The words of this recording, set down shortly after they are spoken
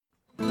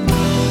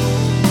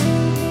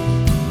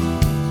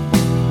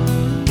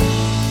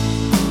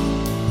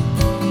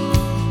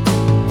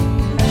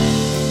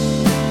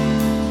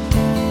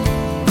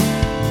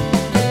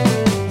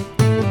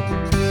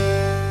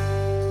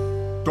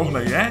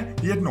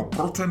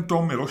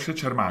1% Miloše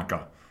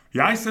Čermáka.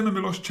 Já jsem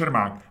Miloš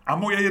Čermák a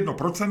moje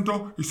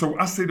 1% jsou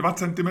asi 2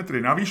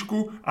 cm na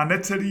výšku a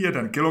necelý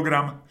 1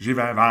 kg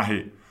živé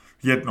váhy.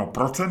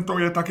 1%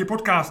 je taky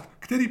podcast,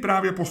 který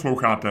právě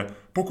posloucháte.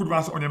 Pokud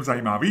vás o něm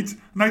zajímá víc,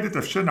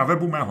 najdete vše na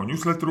webu mého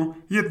newsletteru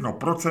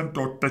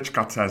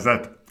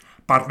 1%.cz.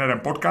 Partnerem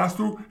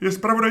podcastu je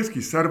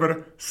zpravodajský server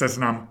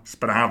Seznam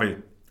Zprávy.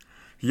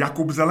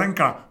 Jakub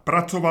Zelenka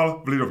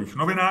pracoval v Lidových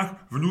novinách,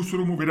 v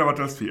newsroomu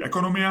vydavatelství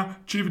Ekonomia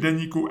či v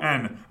deníku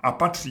N a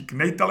patří k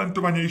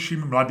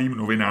nejtalentovanějším mladým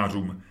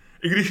novinářům.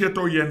 I když je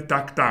to jen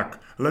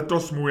tak,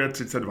 letos mu je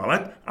 32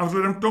 let a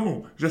vzhledem k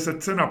tomu, že se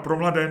cena pro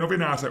mladé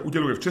novináře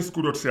uděluje v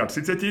Česku do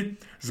 33,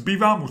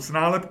 zbývá mu s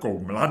nálepkou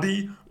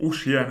mladý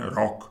už jen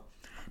rok.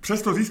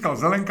 Přesto získal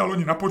Zelenka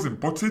loni na podzim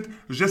pocit,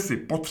 že si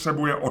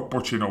potřebuje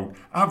odpočinout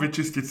a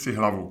vyčistit si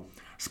hlavu.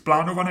 Z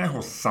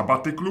plánovaného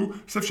sabatiklu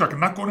se však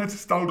nakonec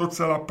stal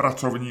docela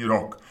pracovní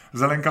rok.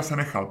 Zelenka se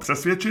nechal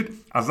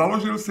přesvědčit a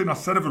založil si na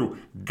serveru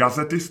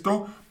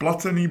Gazetisto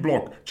placený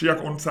blog, či jak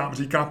on sám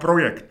říká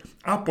projekt,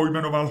 a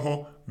pojmenoval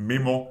ho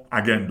Mimo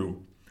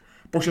agendu.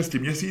 Po 6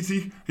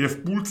 měsících je v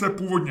půlce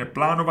původně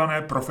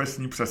plánované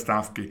profesní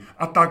přestávky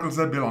a tak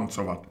lze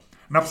bilancovat.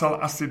 Napsal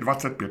asi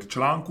 25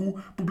 článků,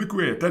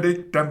 publikuje je tedy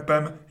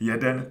tempem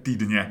 1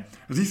 týdně.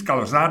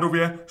 Získal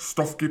řádově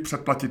stovky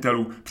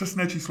předplatitelů,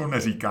 přesné číslo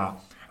neříká.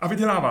 A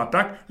vydělává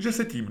tak, že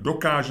se tím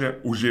dokáže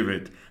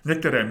uživit.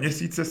 Některé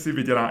měsíce si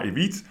vydělá i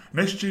víc,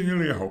 než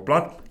činil jeho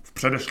plat v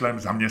předešlém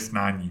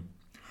zaměstnání.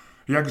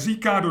 Jak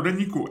říká, do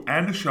deníku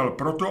N šel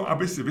proto,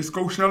 aby si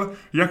vyzkoušel,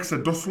 jak se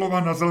doslova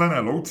na zelené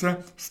louce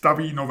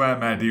staví nové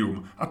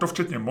médium, a to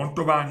včetně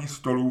montování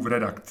stolů v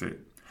redakci.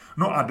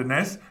 No a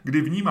dnes,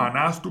 kdy vnímá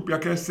nástup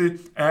jakési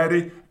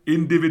éry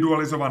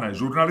individualizované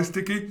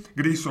žurnalistiky,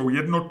 kdy jsou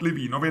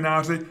jednotliví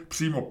novináři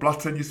přímo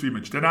placeni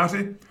svými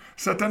čtenáři,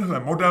 se tenhle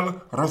model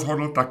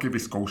rozhodl taky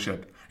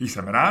vyzkoušet.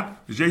 Jsem rád,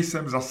 že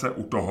jsem zase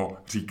u toho,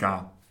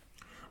 říká.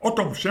 O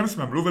tom všem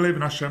jsme mluvili v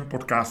našem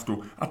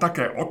podcastu a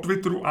také o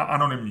Twitteru a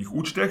anonymních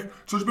účtech,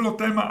 což bylo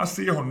téma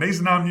asi jeho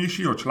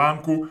nejznámějšího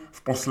článku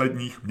v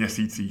posledních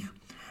měsících.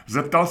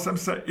 Zeptal jsem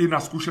se i na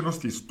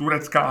zkušenosti z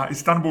Turecka a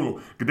Istanbulu,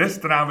 kde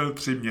strávil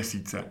 3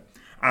 měsíce.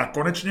 A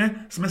konečně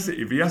jsme si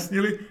i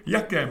vyjasnili,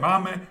 jaké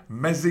máme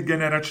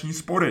mezigenerační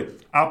spory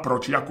a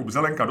proč Jakub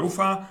Zelenka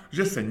doufá,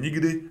 že se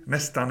nikdy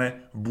nestane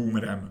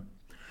boomerem.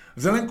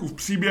 Zelenkův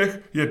příběh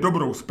je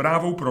dobrou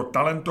zprávou pro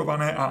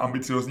talentované a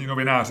ambiciozní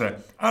novináře,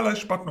 ale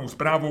špatnou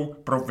zprávou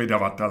pro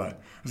vydavatele,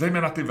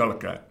 zejména ty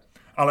velké.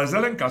 Ale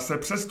Zelenka se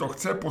přesto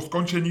chce po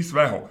skončení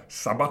svého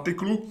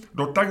sabatiklu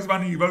do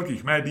takzvaných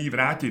velkých médií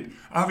vrátit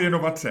a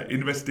věnovat se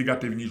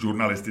investigativní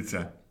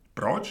žurnalistice.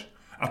 Proč?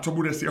 A co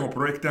bude s jeho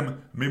projektem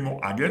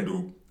Mimo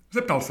agendu?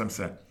 Zeptal jsem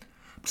se.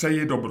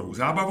 Přeji dobrou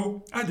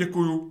zábavu a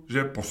děkuju,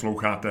 že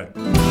posloucháte.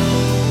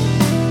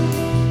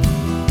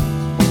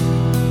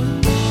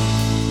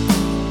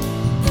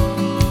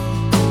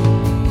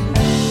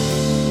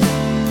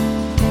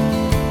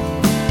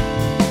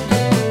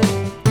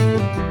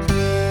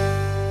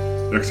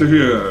 Jak se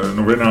žije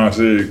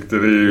novináři,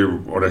 který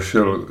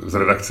odešel z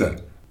redakce?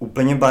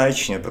 Úplně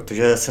báječně,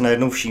 protože se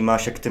najednou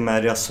všímáš, jak ty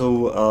média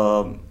jsou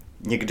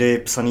někdy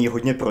psaný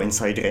hodně pro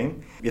insidery.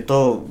 Je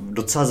to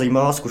docela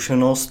zajímavá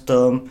zkušenost,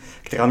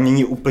 která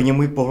mění úplně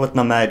můj pohled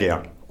na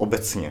média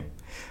obecně.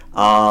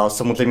 A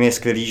samozřejmě je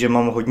skvělý, že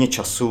mám hodně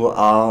času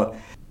a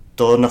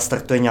to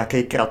nastartuje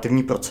nějaký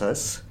kreativní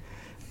proces,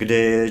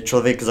 kdy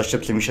člověk začne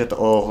přemýšlet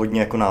o hodně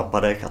jako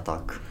nápadech a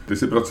tak. Ty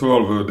jsi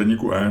pracoval v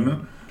deníku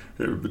N.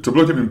 Co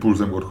bylo tím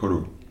impulzem k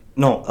odchodu?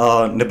 No,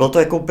 nebylo to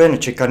jako úplně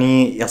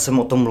nečekaný, já jsem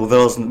o tom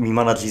mluvil s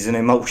mýma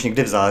nadřízenýma už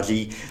někdy v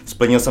září,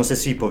 splnil jsem si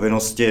své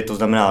povinnosti, to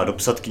znamená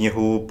dopsat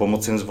knihu,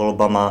 pomoci jim s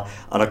volbama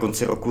a na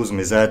konci roku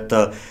zmizet.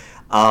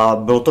 A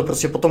bylo to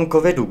prostě po tom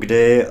covidu,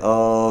 kdy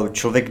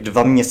člověk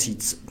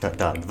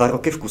 2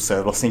 roky v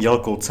kuse vlastně dělal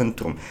call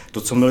centrum.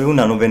 To, co miluju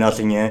na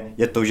novinařině,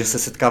 je to, že se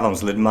setkávám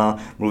s lidma,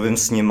 mluvím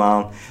s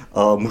nima,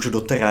 můžu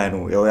do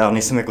terénu. Jo? Já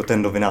nejsem jako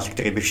ten novinář,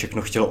 který by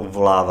všechno chtěl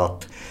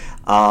obvolávat.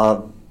 A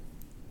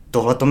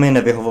tohle to mi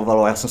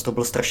nevyhovovalo a já jsem z toho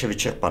byl strašně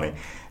vyčerpaný.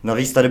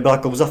 Navíc tady byla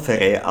kauza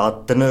Ferry a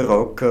ten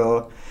rok,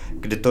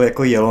 kdy to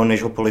jako jelo,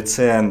 než ho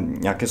policie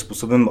nějakým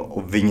způsobem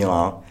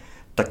obvinila,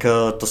 tak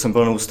to jsem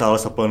byl neustále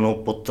zapojenou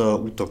pod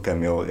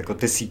útokem. Jo. Jako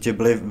ty sítě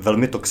byly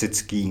velmi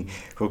toxický.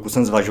 Chvilku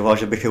jsem zvažoval,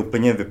 že bych je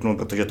úplně vypnul,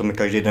 protože to mi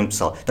každý den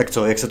psal. Tak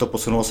co, jak se to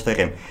posunulo s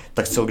Ferrym?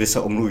 Tak co, kdy se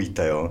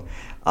omluvíte? Jo?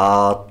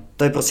 A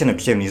to je prostě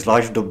nepříjemný,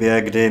 zvlášť v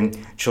době, kdy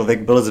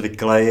člověk byl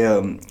zvyklý,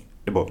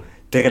 nebo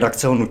ty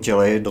redakce ho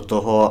nutily do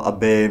toho,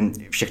 aby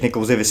všechny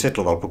kauzy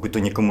vysvětloval, pokud to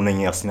někomu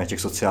není jasné na těch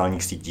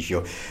sociálních sítích.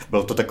 Jo.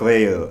 Bylo to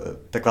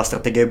taková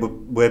strategie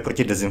boje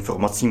proti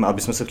dezinformacím,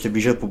 aby jsme se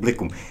přiblížili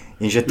publikum.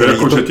 Že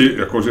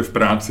v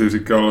práci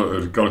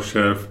říkal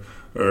šéf,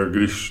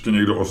 když tě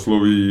někdo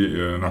osloví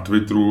na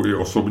Twitteru i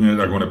osobně,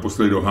 tak ho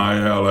neposlej do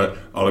háje,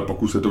 ale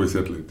pokus se to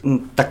vysvětlit.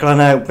 Takhle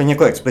ne úplně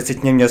jako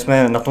explicitně, měli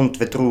jsme na tom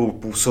Twitteru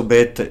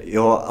působit,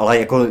 jo, ale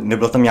jako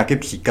nebyl tam nějaký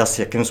příkaz,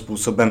 jakým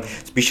způsobem.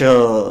 Spíš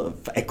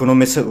v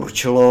ekonomii se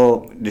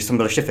určilo, když jsem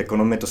byl ještě v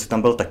ekonomii, to si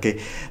tam byl taky,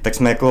 tak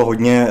jsme jako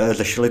hodně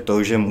řešili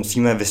to, že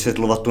musíme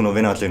vysvětlovat tu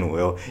novinařinu,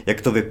 jo,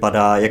 jak to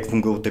vypadá, jak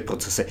fungují ty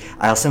procesy.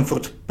 A já jsem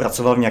furt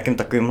pracoval v nějakém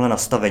takovémhle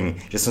nastavení,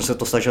 že jsem se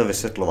to snažil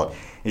vysvětlovat,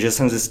 že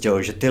jsem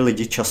zjistil, že ty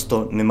lidi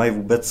často nemají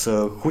vůbec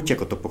chuť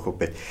jako to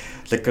pochopit.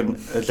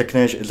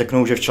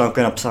 Řeknou, že v článku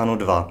je napsáno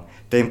 2.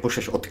 Ty jim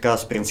pošleš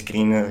odkaz, print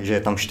screen, že je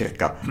tam 4.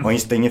 Oni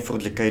stejně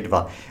furt říkají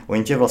 2.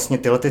 Oni tě vlastně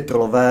tyhle ty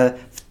trollové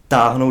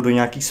vtáhnou do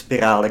nějaký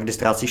spirály, kdy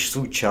ztrácíš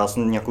svůj čas,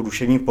 nějakou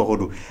duševní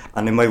pohodu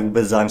a nemají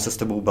vůbec zájem se s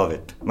tebou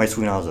bavit. Mají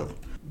svůj názor.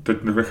 Teď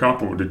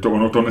nechápu,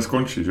 ono to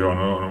neskončí, že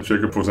ono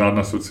člověk je pořád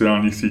na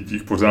sociálních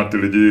sítích, pořád ty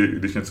lidi,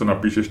 když něco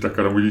napíšeš, tak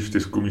tam uvidíš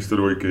 4 místo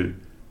 2.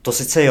 To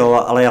sice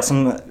jo, ale já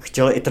jsem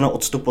chtěl i ten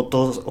odstup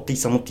od té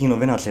samotné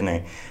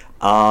novinařiny.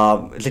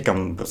 A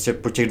říkám, prostě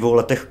po těch 2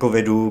 letech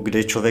covidu,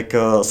 kdy člověk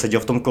seděl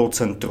v tom call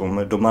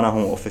centrum, doma na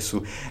home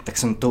officeu,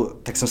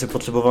 tak jsem si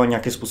potřeboval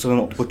nějakým způsobem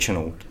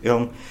odpočinout.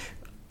 Jo?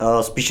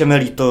 Spíše mi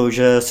líto,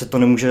 že se to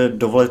nemůže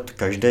dovolit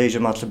každý, že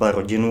má třeba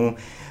rodinu,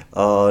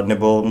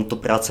 nebo mu to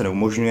práce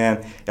neumožňuje.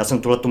 Já jsem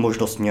tuhletu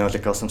možnost měl,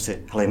 říkal jsem si,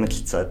 hele, je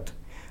 30,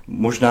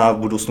 možná v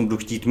budoucnu budu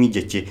chtít mít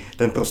děti,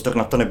 ten prostor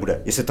na to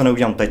nebude. Jestli to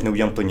neudělám teď,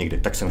 neudělám to nikdy,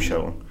 tak jsem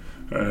šel.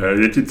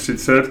 Je ti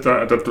 30,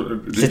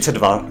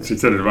 32.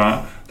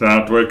 32, ta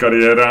tvoje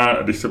kariéra,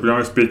 když se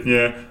podíváme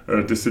zpětně,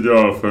 ty jsi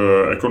dělal v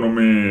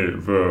ekonomii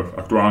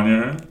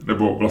aktuálně,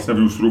 nebo vlastně v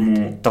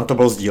newsroomu? Tam to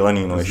bylo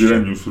sdílený, no ještě.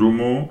 Sdílený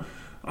newsroomu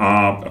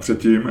a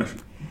předtím,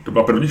 to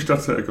byla první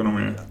štace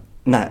ekonomie?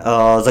 Ne,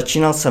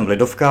 začínal jsem v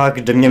Lidovkách,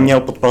 kde mě měl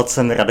pod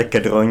palcem Radek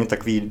Kedroň,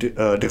 takový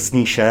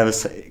drsný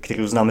šéf,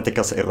 který známe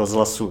teďka z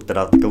rozhlasu,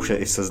 teda teďka už je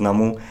i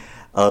Seznamu.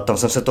 Tam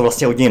jsem se to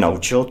vlastně od něj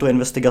naučil, tu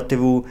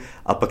investigativu,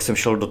 a pak jsem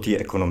šel do té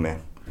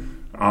ekonomie.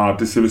 A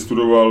ty jsi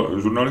vystudoval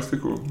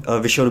žurnalistiku?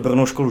 Vyšel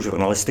odbornou školu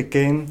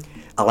žurnalistiky,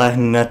 ale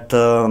hned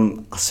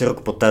asi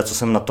rok poté, co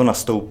jsem na to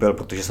nastoupil,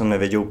 protože jsem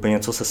nevěděl úplně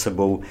co se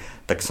sebou,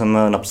 tak jsem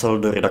napsal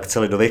do redakce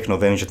Lidových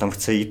novin, že tam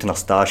chci jít na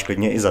stáž,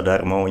 klidně i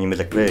zadarmo. Oni mi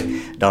řekli,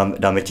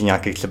 dáme ti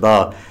nějakých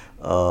třeba,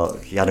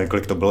 já nevím,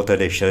 kolik to bylo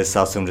tedy,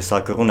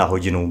 60-70 korun na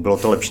hodinu. Bylo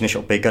to lepší než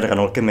opejkat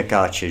ranolky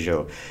mekáči, že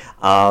jo.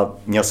 A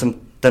měl jsem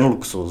ten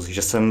luxus,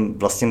 že jsem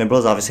vlastně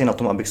nebyl závislý na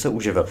tom, abych se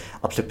uživil.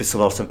 A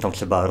přepisoval jsem tam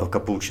třeba rok a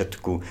půl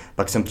četku,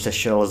 pak jsem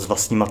přešel s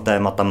vlastníma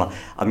tématama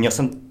a měl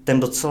jsem ten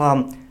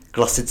docela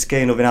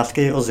klasický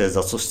novinářský rozjezd,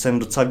 za což jsem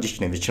docela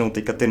vděčný. Většinou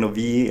teďka ty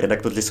noví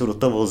redaktoři jsou do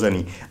toho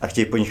vhozený a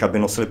chtějí po nich, aby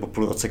nosili po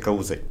půl roce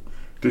kauzy.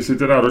 Ty jsi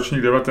teda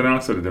ročník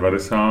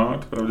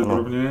 1990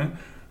 pravděpodobně,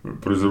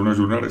 proč zrovna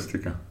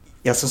žurnalistika?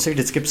 Já jsem si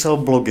vždycky psal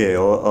blogy,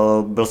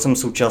 jo. Byl jsem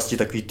součástí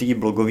takové té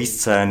blogové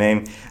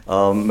scény,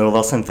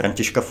 miloval jsem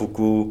Františka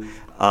Fuku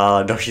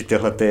a další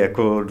tyhle ty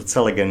jako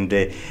docela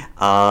legendy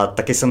a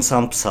taky jsem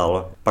sám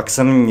psal. Pak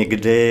jsem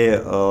někdy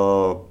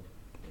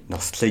na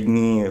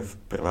střední, v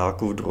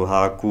prváku, v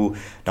druháku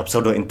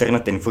napsal do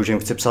Internet Info, že jim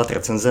chci psát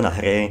recenze na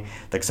hry,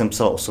 tak jsem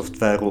psal o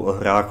softwaru, o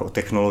hrách, o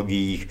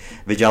technologiích.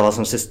 Vydělával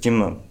jsem si s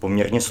tím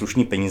poměrně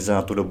slušný peníze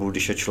na tu dobu,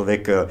 když je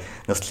člověk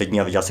na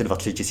střední a vydělá si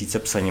 2-3 tisíce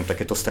psaním, tak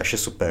je to strašně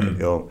super.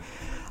 Jo.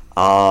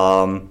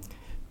 A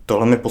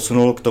tohle mi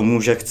posunulo k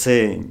tomu, že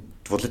chci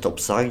tvořit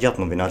obsah, dělat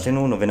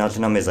novinářinu.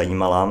 Novinářina mě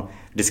zajímala.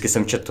 Vždycky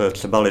jsem četl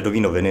třeba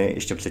Lidový noviny,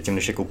 ještě předtím,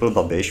 než je koupil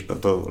Babiš,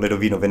 proto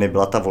Lidový noviny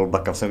byla ta volba,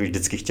 kam jsem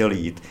vždycky chtěl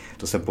jít.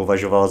 To jsem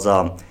považoval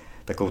za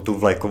takovou tu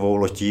vlajkovou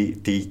lotí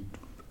té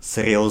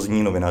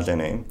seriózní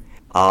novinařiny.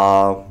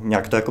 A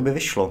nějak to jakoby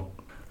vyšlo.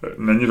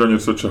 Není to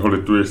něco, čeho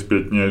lituješ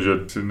zpětně, že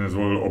jsi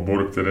nezvolil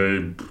obor, který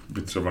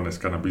by třeba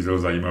dneska nabízel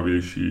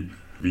zajímavější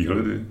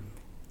výhledy?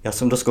 Já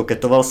jsem dost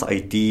koketoval s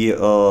IT,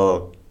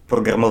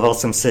 programoval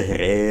jsem si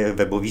hry,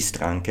 webové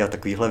stránky a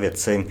takovéhle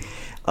věci.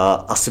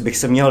 Asi bych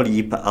se měl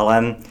líp,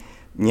 ale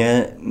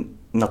mě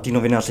na té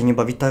novinářině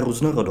baví ta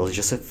různorodost,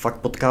 že se fakt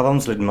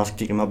potkávám s lidmi, s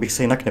kterými bych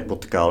se jinak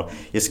nepotkal.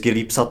 Je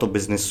skvělý psát o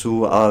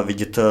biznesu a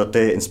vidět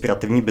ty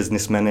inspirativní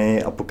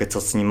biznismeny a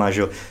pokecat s nima,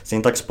 že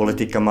stejně tak s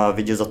politikama,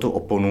 vidět za tu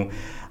oponu.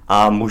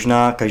 A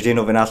možná každý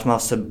novinář má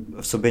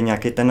v sobě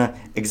nějaký ten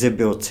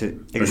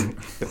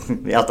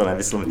já to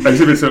nevyslovím.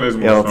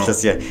 Exhibicionismus, jo, no.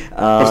 Přesně.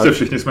 Prostě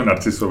všichni jsme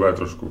narcisové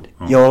trošku.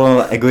 No.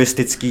 Jo,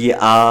 egoistický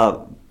a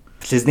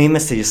přiznejme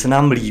si, že se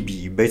nám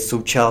líbí být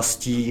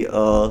součástí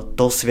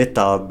toho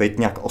světa, být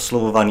nějak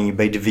oslovovaný,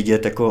 být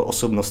vidět jako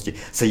osobnosti,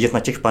 sedět na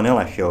těch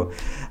panelech, jo.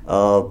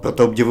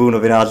 Proto obdivuju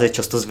novináře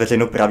často z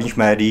veřejnoprávních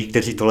médií,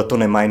 kteří tohleto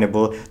nemají,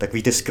 nebo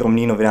takový ty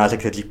skromní novináře,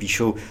 kteří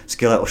píšou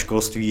skvěle o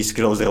školství,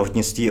 skvěle o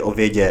zdravotnictví, o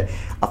vědě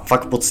a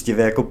fakt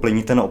poctivě jako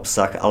plní ten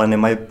obsah, ale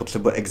nemají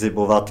potřebu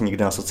exhibovat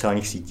nikde na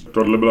sociálních sítích.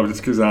 Tohle byla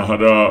vždycky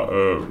záhada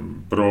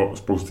pro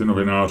spousty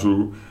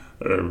novinářů.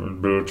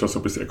 Byl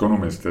časopis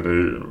Economist,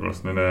 který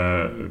vlastně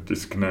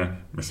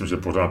netiskne, myslím, že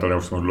pořád, ale já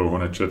už jsem ho dlouho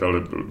nečet,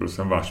 ale byl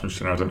jsem vážným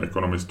čtenářem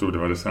Economistu v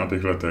 90.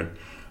 letech.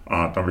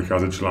 a tam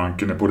vychází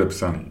články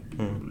nepodepsaný.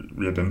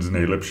 Jeden z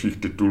nejlepších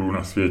titulů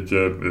na světě,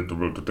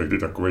 byl to tehdy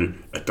takový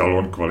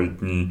etalon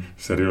kvalitní,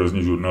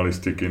 seriózní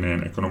žurnalistiky,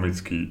 nejen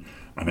ekonomický,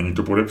 a není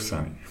to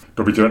podepsaný.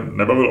 To by tě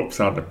nebavilo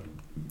psát?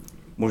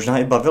 Možná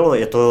i bavilo,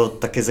 je to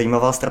taky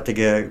zajímavá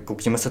strategie.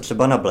 Koukněme se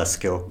třeba na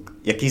Blesk. Jo.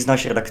 Jaký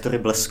znáš redaktory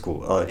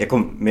Blesku?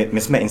 Jako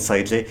my jsme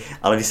insidři,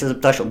 ale když se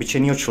zeptáš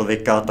obyčejného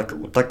člověka, tak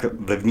u tak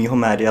vlivného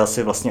média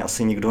si vlastně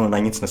asi nikdo na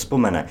nic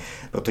nevzpomene,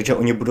 protože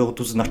oni budou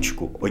tu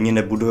značku, oni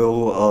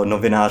nebudou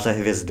novináře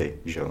hvězdy.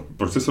 Že?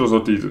 Proč jsi se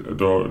rozhodl jít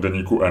do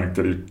deníku N,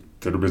 který v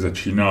té době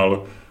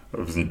začínal,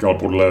 vznikal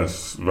podle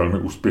velmi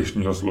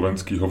úspěšného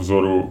slovenského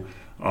vzoru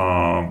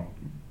a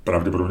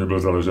pravděpodobně byl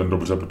založen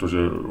dobře, protože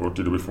od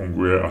té doby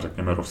funguje a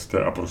řekněme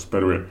roste a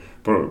prosperuje.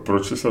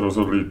 Proč jsi se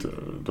rozhodl jít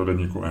do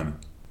deníku N?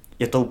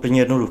 Je to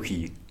úplně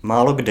jednoduchý.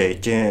 Málo kdy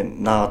ti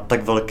na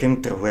tak velkém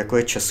trhu, jako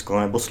je Česko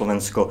nebo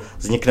Slovensko,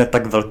 vznikne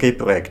tak velký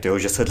projekt, jo,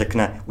 že se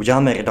řekne,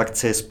 uděláme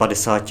redakci z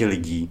 50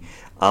 lidí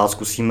a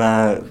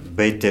zkusíme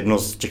být jedno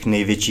z těch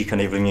největších a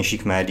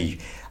nejvlivnějších médií.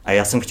 A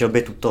já jsem chtěl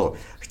být u toho.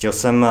 Chtěl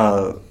jsem,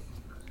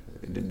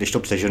 když to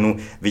přeženu,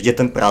 vidět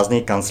ten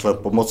prázdný kancler,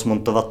 pomoct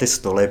montovat ty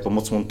stoly,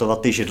 pomoct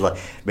montovat ty židle,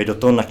 být do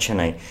toho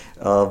nadšenej.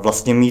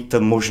 Vlastně mít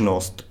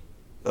možnost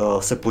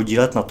se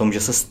podílet na tom, že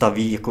se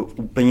staví jako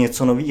úplně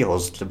něco nového,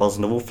 třeba s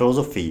novou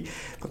filozofií,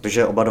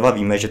 protože oba dva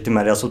víme, že ty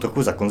média jsou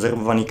trochu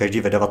zakonzervovaný,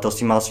 každý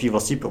vydavatelství má svý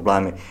vlastní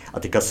problémy a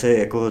teďka si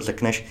jako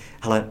řekneš,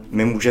 hele,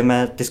 my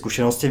můžeme ty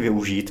zkušenosti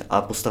využít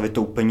a postavit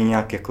to úplně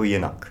nějak jako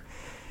jinak.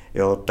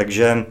 Jo,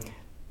 takže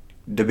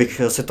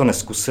kdybych si to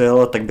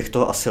neskusil, tak bych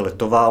toho asi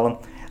litoval,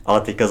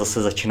 ale teďka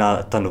zase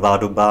začíná ta nová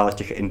doba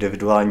těch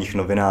individuálních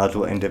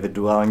novinářů,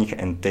 individuálních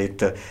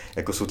entit,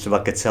 jako jsou třeba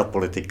Keci a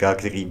Politika,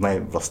 který mají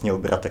vlastně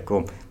obrat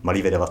jako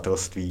malý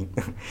vydavatelství.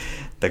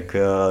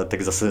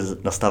 tak zase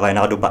nastává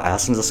jiná doba a já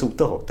jsem zase u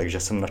toho, takže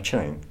jsem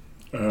nadšený.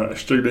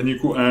 Ještě k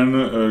deníku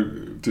N,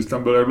 ty jsi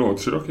tam byl jak dlouho,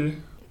 3 roky?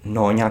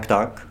 No, nějak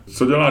tak.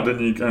 Co dělá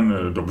deník N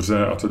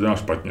dobře a co dělá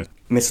špatně?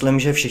 Myslím,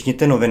 že všichni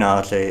ty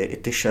novináři, i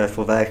ty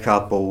šéfové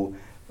chápou,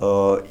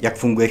 jak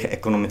funguje jejich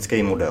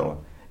ekonomický model.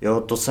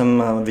 Jo, to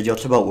jsem viděl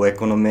třeba u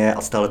ekonomie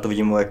a stále to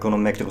vidím u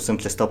ekonomie, kterou jsem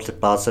přestal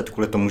přeplácet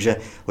kvůli tomu, že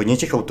hodně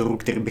těch autorů,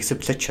 který bych si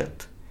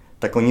přečet,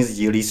 tak oni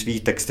sdílí svý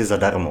texty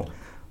zadarmo.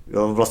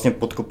 Jo, vlastně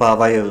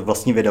podkopávají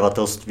vlastní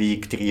vydavatelství,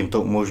 který jim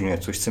to umožňuje,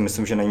 což si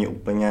myslím, že není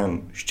úplně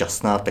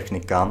šťastná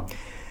technika.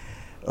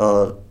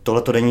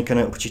 Tohleto deník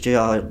určitě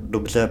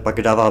dobře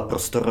pak dává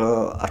prostor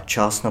a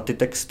čas na ty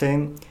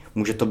texty.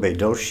 Může to být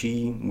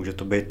delší, může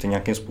to být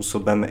nějakým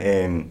způsobem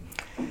i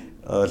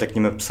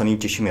řekněme psaný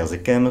těžším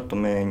jazykem, to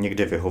mi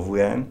někdy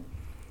vyhovuje,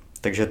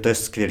 takže to je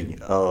skvělý.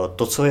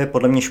 To, co je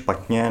podle mě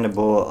špatně,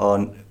 nebo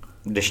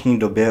v dnešní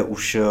době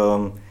už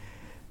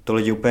to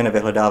lidi úplně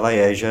nevyhledávají,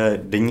 je,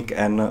 že deník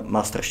N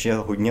má strašně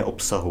hodně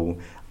obsahu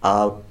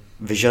a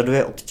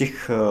vyžaduje od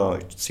těch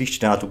svých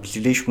čtenářů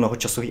příliš mnoho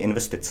časové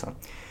investice.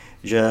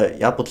 Že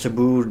já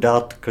potřebuju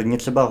dát klidně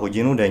třeba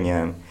hodinu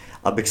denně,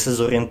 abych se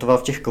zorientoval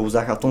v těch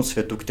kouzách a tom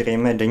světu, který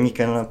mi deník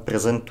N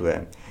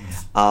prezentuje.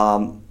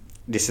 A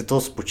když si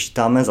to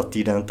spočítáme za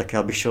týden, tak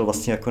já bych šel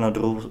vlastně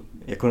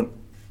jako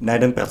na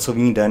jeden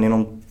pracovní den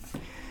jenom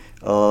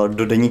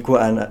do deníku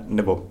N,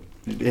 nebo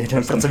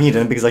jeden pracovní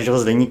den bych zažil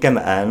s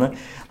deníkem N,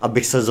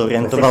 abych se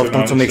zorientoval v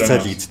tom, co mi chce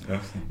říct.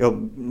 Jo,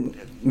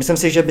 myslím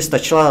si, že by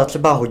stačila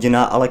třeba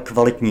hodina, ale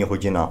kvalitní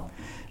hodina.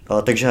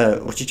 Takže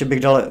určitě bych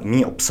dal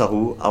méně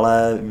obsahu,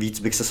 ale víc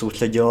bych se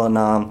soustředil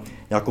na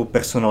nějakou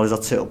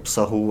personalizaci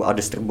obsahu a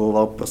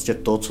distribuoval prostě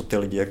to, co ty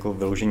lidi jako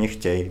vyloženě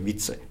chtějí.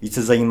 Víc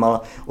se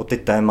zajímal o ty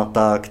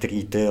témata,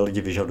 které ty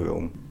lidi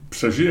vyžadují.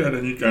 Přežije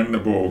deník N,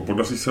 nebo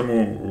podaří se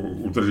mu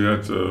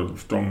udržet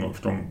v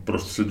tom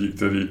prostředí,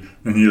 který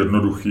není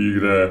jednoduchý,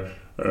 kde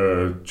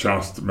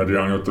část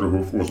mediálního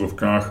trhu v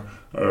uvozovkách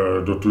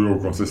dotují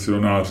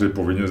koncesionáři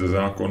povinně ze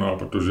zákona,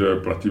 protože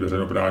platí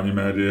veřejnoprávní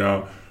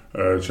média,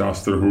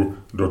 část trhu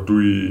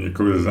dotují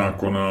nikoli ze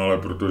zákona, ale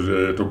protože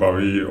je to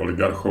baví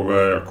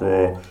oligarchové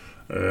jako,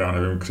 já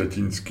nevím,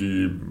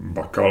 Křetínský,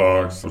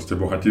 Bakala, prostě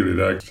bohatí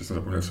lidé, že jsem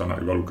zapomněl třeba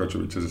na Iva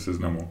Lukačoviče ze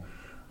Seznamu,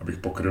 abych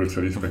pokryl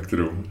celý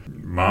spektrum.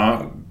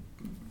 Má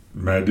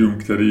médium,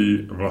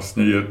 který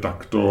vlastně je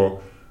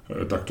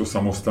takto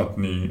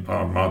samostatný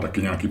a má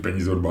taky nějaký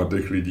peníze od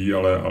bohatých lidí,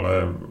 ale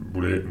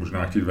bude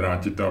možná chtít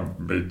vrátit a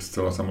být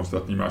zcela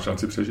samostatný, má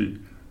šanci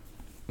přežít.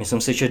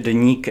 Myslím si, že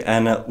deník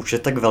N už je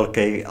tak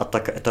velký a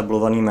tak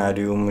etablovaný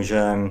médium,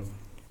 že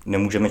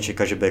nemůžeme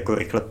čekat, že by jako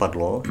rychle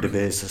padlo,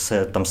 kdyby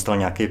se tam stal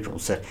nějaký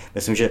průser.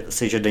 Myslím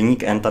že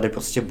deník N tady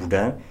prostě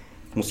bude,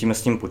 musíme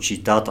s tím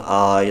počítat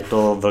a je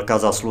to velká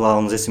zásluha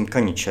Honzy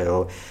Simkaniče,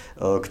 jo,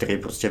 který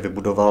prostě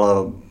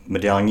vybudoval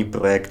mediální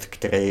projekt,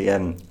 který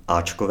je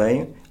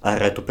áčkovej a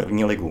hraje tu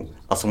první ligu.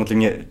 A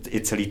samozřejmě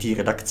i celý té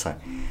redakce.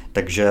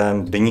 Takže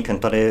deník N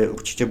tady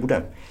určitě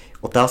bude.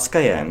 Otázka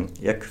je,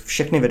 jak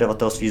všechny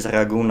vydavatelství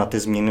zareagují na ty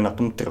změny na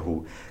tom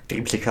trhu,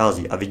 který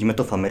přichází. A vidíme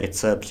to v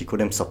Americe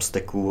příkladem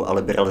Substacku a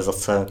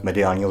liberalizace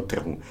mediálního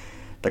trhu.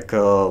 Tak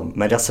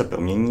média se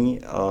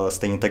promění,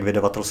 stejně tak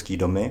vydavatelský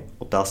domy.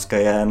 Otázka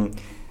je,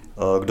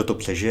 kdo to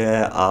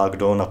přežije a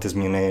kdo na ty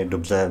změny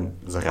dobře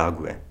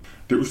zareaguje.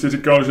 Ty už jsi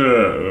říkal, že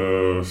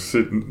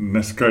jsi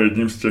dneska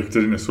jedním z těch,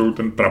 kteří nesou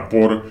ten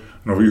prapor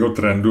nového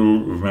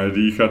trendu v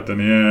médiích a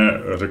ten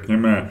je,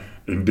 řekněme,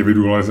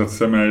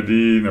 individualizace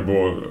médií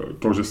nebo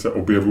to, že se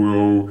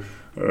objevují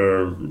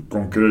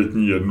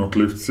konkrétní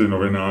jednotlivci,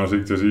 novináři,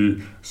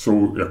 kteří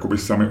jsou jakoby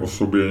sami o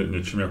sobě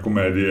něčím jako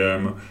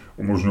médiem,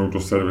 umožňují to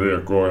servery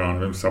jako, já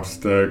nevím,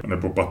 Substack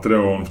nebo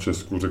Patreon v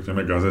Česku,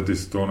 řekněme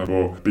Gazetisto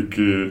nebo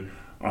Piky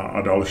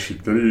a další,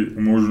 který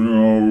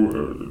umožňují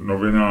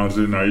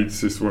novináři najít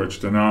si svoje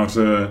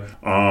čtenáře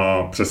a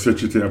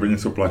přesvědčit je, aby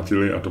něco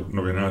platili a to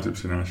novináři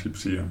přináší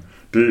příjem.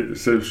 Ty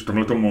jsi v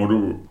tomhletom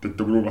módu, teď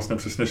to budou vlastně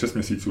přesně 6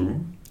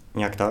 měsíců.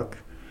 Nějak tak.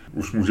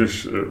 Už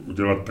můžeš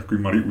udělat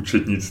takový malý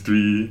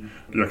účetnictví.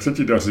 Jak se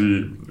ti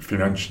daří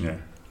finančně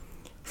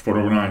v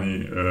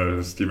porovnání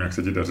s tím, jak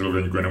se ti dařilo v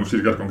deníku? Já nemusím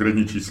říkat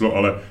konkrétní číslo,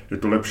 ale je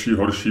to lepší,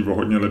 horší, o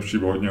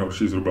hodně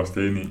horší, zhruba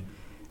stejný?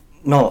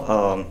 No,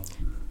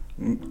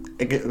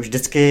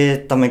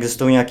 vždycky tam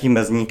existují nějaký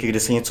mezníky, kde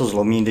se něco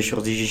zlomí, když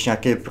rozjíždíš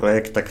nějaký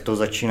projekt, tak to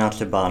začíná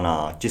třeba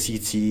na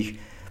tisících,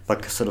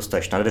 pak se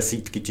dostaneš na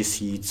desítky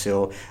tisíc,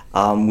 jo,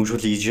 a můžu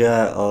říct, že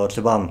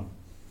třeba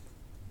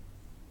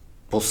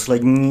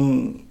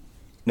poslední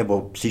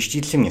nebo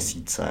příští 3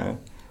 měsíce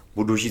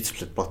budu žít z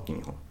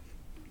předplatného.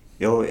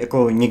 Jo,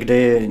 jako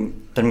někdy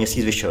ten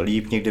měsíc vyšel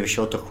líp, někdy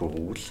vyšel trochu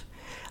hůř,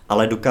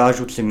 ale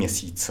dokážu 3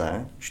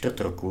 měsíce, 4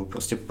 roku,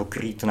 prostě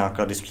pokrýt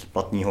náklady z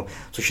předplatného,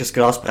 což je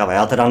skvělá zpráva.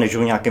 Já teda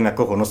nežiju nějakým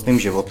jako hodnostným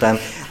životem,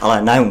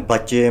 ale nájmu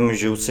platím,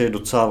 žiju si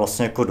docela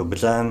vlastně jako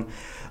dobře,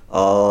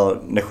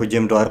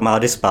 nechodím do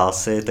armády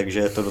spásy, takže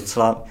je to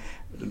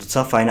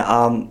docela fajn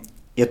a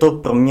je to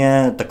pro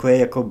mě takový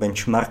jako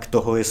benchmark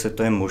toho, jestli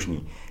to je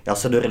možný. Já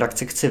se do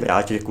redakce chci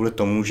vrátit kvůli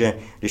tomu, že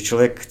když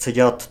člověk chce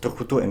dělat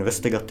trochu tu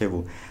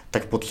investigativu,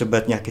 tak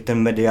potřebuje nějaký ten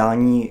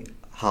mediální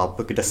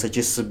hub, kde se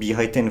ti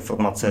sbíhají ty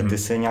informace, ty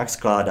si je nějak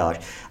skládáš.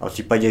 A v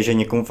případě, že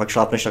někomu fakt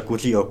šlápneš na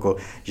kuří oko,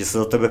 že se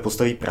za tebe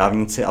postaví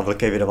právníci a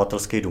velký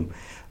vydavatelský dům.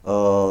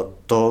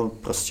 To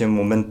prostě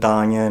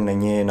momentálně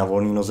není na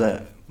volné noze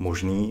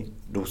možný.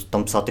 Jdou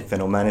tam psát ty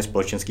fenomény,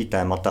 společenský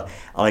témata,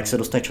 ale jak se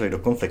dostane člověk do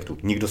konfliktu,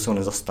 nikdo se ho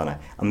nezastane.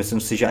 A myslím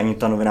si, že ani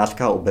ta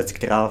novinářská obec,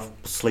 která v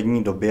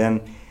poslední době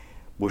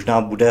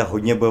možná bude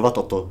hodně bojovat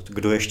o to,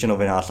 kdo je ještě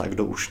novinář a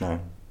kdo už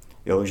ne.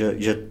 Jo,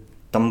 že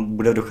tam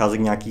bude docházet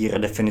k nějaký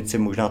redefinici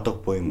možná toho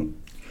pojmu.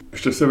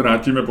 Ještě se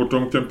vrátíme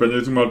potom k těm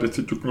penězům, ale teď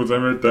si ťuknu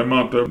zajímavý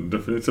téma, to je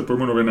definice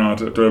pojmu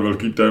novináře. To je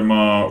velký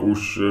téma,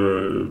 už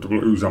to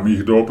bylo i už za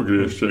mých dob, kdy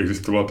ještě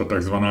existovala ta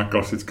takzvaná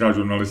klasická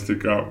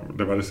žurnalistika v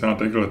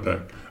 90. letech.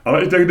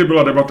 Ale i tehdy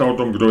byla debata o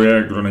tom, kdo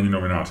je, kdo není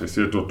novinář.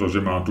 Jestli je to to,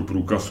 že má tu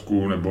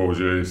průkazku, nebo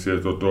že jestli je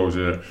to,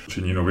 že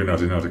činí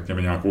novinařina,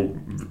 řekněme, nějakou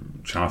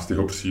část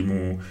jeho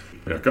příjmů.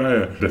 Jaká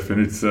je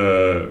definice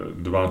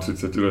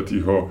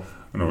 32letého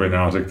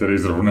novináře, který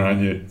zrovna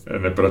ani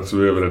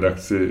nepracuje v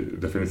redakci,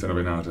 definice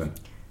novináře?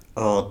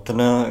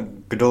 Ten,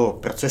 kdo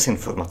pracuje s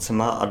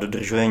informacemi a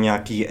dodržuje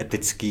nějaký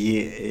etický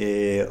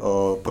i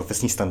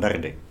profesní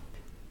standardy.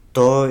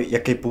 To,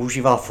 jaký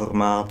používá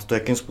formát, to,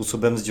 jakým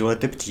způsobem sděluje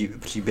ty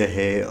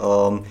příběhy,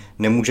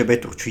 nemůže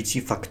být určující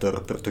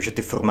faktor, protože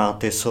ty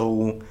formáty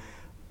jsou,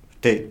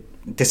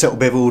 ty se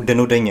objevují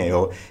dennodenně,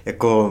 jo,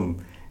 jako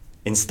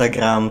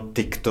Instagram,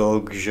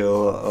 TikTok, že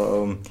jo,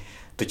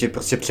 to tě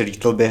prostě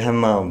přelítlo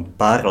během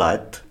pár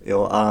let,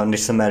 jo, a než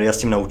se média s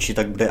tím naučí,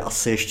 tak bude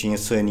asi ještě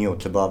něco jiného,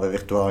 třeba ve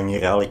virtuální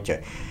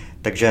realitě.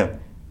 Takže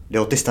jde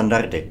o ty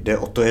standardy, jde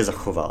o to je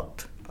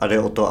zachovat. A jde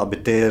o to, aby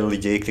ty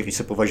lidi, kteří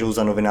se považují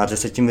za novináře,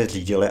 se tím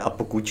řídili a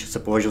pokud se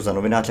považují za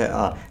novináře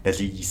a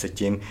neřídí se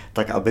tím,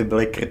 tak aby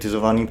byli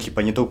kritizovaní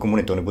případně tou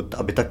komunitou, nebo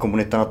aby ta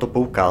komunita na to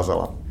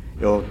poukázala.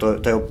 Jo,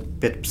 to je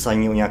opět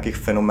psaní o nějakých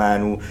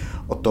fenoménů,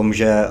 o tom,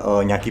 že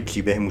nějaký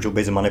příběhy můžou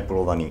být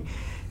zmanipulovaný.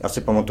 Já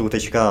si pamatuju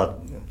teďka,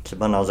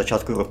 třeba na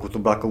začátku roku to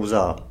byla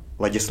kauza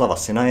Ladislava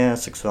Sinaje,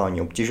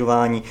 sexuální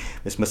obtěžování,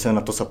 my jsme se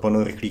na to s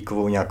Apollou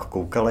Rychlíkovou nějak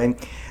koukali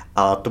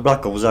a to byla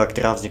kauza,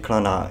 která vznikla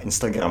na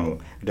Instagramu,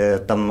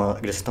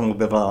 kde se tam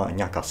objevila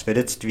nějaká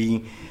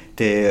svědectví,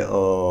 ty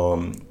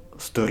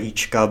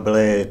storíčka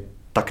byly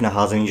tak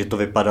naházený, že to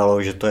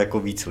vypadalo, že to je jako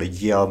víc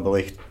lidí a bylo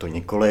jich to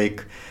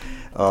několik.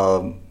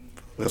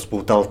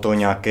 Rozpoutal to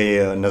nějaký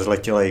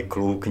nezletilý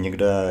kluk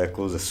někde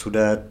jako ze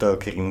Sudet,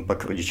 kterým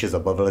pak rodiče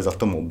zabavili za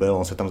to mobil,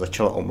 on se tam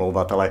začal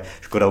omlouvat, ale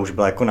škoda už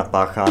byla jako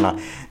napáchána.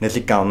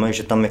 Neříkám,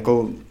 že tam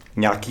jako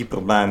nějaký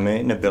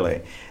problémy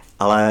nebyly,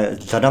 ale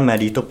řada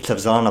médií to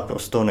převzala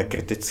naprosto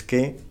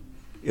nekriticky,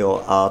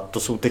 jo, a to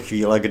jsou ty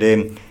chvíle,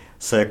 kdy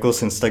se jako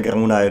z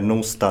Instagramu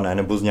najednou stane,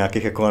 nebo z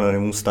nějakých jako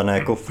anonymů stane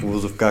jako v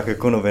úvozovkách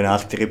jako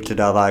novinář, který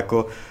předává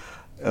jako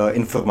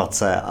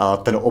informace a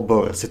ten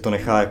obor si to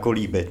nechá jako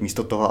líbit,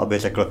 místo toho, aby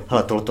řekl,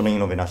 hele, tohle to není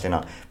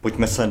novinařina,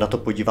 pojďme se na to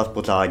podívat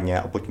pořádně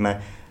a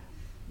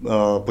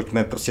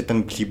pojďme prostě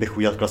ten příběh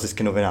udělat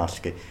klasicky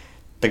novinářsky.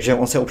 Takže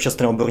on se občas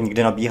ten obor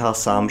nikdy nabíhá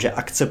sám, že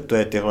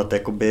akceptuje tyhle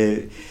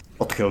jakoby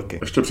odchylky.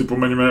 Ještě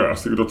připomeňme,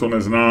 asi kdo to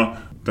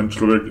nezná, ten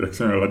člověk, jak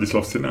se jmenuje,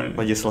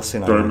 Ladislav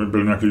Sinaj. To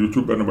byl nějaký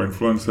youtuber nebo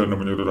influencer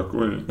nebo někdo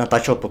takový.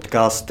 Natáčel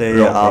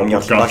podcasty a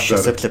měl třeba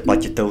 600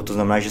 předplatitelů, to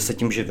znamená, že se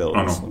tím živil.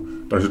 Ano, vlastně.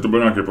 Takže to byl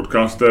nějaký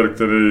podcaster,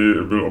 který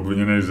byl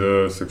obviněný ze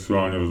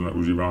sexuálního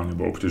zneužívání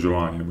nebo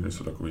obtěžování nebo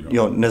něco takového.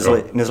 Jo,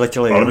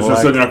 nezletěli. Ale myslím,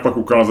 že se nějak pak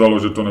ukázalo,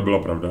 že to nebyla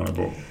pravda,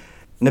 nebo...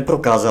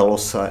 Neprokázalo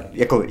se.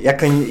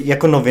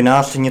 Jako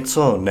novinář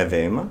něco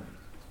nevím,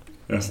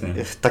 jasně.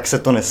 Tak se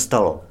to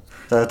nestalo.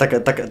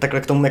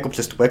 Takhle k tomu jako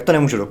přistupu. Jak to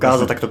nemůžu dokázat,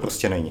 jasně. Tak to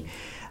prostě není.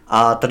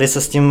 A tady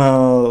se s tím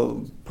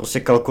prostě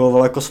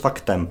kalkulovalo jako s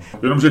faktem.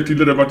 Jenomže k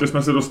této debatě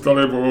jsme se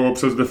dostali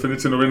přes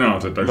definici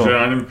novináře, takže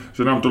já nevím,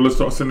 že nám tohle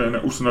asi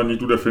neusnadní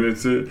tu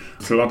definici.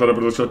 Celá ta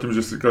debata začala tím,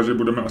 že si říká, že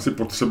budeme asi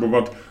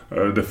potřebovat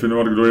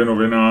definovat, kdo je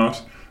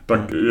novinář,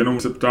 tak jenom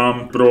se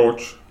ptám,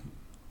 proč?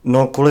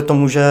 No kvůli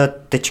tomu, že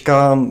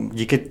teďka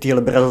díky té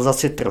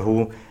liberalizaci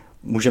trhu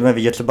můžeme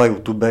vidět třeba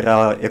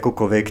youtubera jako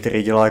Kovy,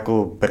 který dělá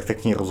jako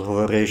perfektní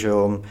rozhovory, že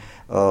jo,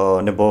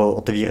 nebo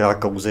otevírá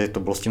kauzy, to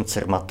bylo s tím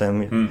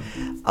Cermatem.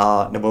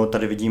 A nebo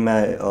tady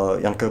vidíme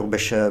Janka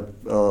Rubeše,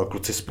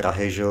 kluci z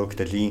Prahy, že jo,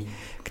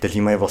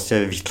 kteří mají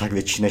vlastně výtlak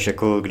větší než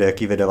jako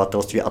kdejaký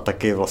vydavatelství a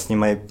taky vlastně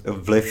mají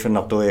vliv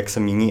na to, jak se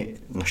mění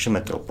naše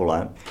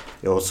metropole,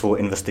 jo, svou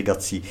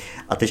investigací.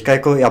 A teďka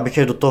jako já bych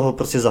je do toho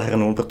prostě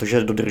zahrnul,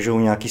 protože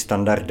dodržují nějaký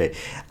standardy.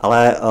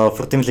 Ale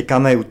furt jim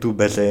říkáme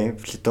youtubeři,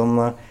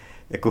 přitom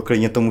jako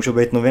klidně to můžou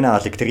být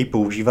novináři, kteří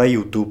používají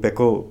YouTube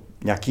jako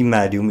nějaký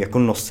médium, jako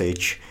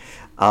nosič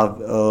a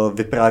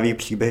vypráví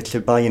příběhy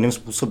třeba jiným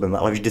způsobem,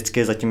 ale vždycky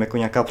je zatím jako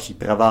nějaká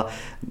příprava,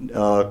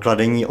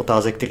 kladení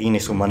otázek, které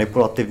nejsou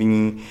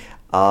manipulativní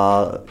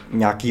a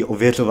nějaké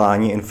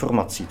ověřování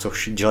informací,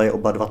 což dělají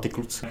oba dva ty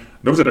kluci.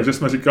 Dobře, takže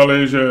jsme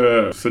říkali, že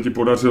se ti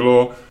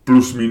podařilo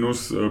plus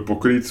minus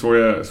pokrýt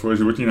svoje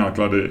životní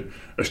náklady.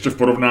 Ještě v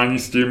porovnání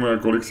s tím,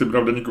 kolik si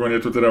bral v deníku, je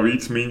to teda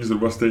víc, míň,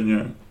 zhruba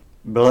stejně?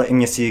 Byl i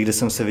měsíc, kdy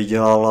jsem se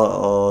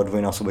vydělal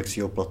dvojnásobek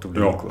svého platu v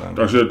deníku.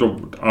 Takže je to,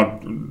 a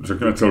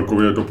řekněme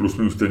celkově, je to plus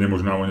minus stejně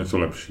možná o něco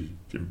lepší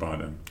tím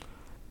pádem.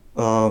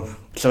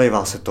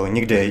 Přelejvá se to,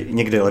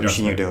 někdy lepší,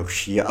 jasně. Někdy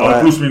horší.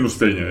 Ale plus minus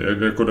stejně,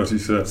 jako daří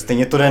se.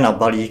 Stejně to jde na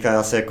balík a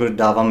já se jako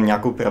dávám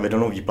nějakou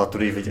pravidelnou výplatu,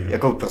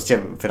 jako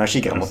prostě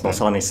finanční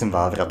gramotnost, ale nejsem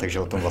vávra, takže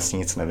o tom vlastně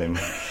nic nevím.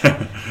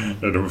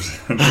 Dobře.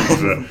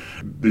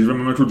 Když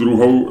vezmeme tu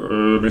druhou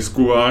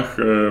misku váh,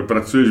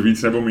 pracuješ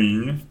víc nebo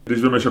míň?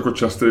 Když vezmeš jako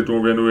čas, který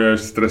tomu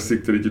věnuješ, stresy,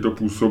 který ti to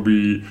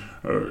působí,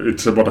 i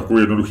třeba takový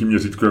jednoduchý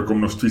měřítko jako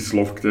množství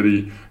slov,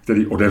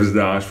 který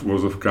odevzdáš v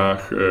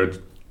uvozovkách,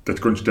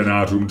 teďkon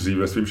čtenářům,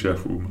 dříve svým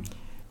šéfům?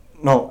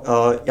 No,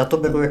 já to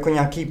beru jako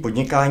nějaký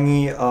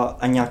podnikání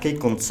a nějaký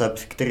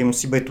koncept, který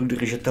musí být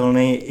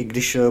udržitelný, i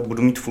když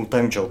budu mít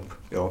full-time job.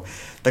 Jo.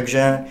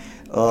 Takže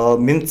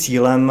mým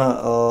cílem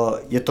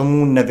je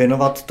tomu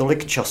nevěnovat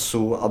tolik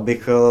času,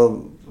 abych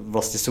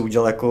vlastně se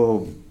udělal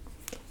jako,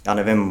 já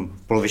nevím,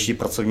 poloviční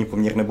pracovní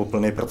poměr nebo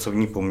plný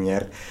pracovní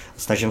poměr.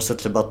 Snažím se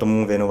třeba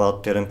tomu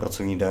věnovat jeden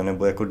pracovní den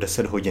nebo jako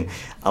 10 hodin.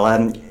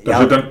 Ale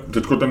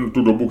takže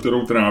tu dobu,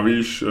 kterou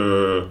trávíš,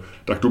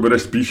 tak tu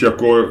bereš spíš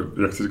jako,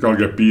 jak jsi říkal,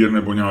 gap year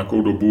nebo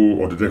nějakou dobu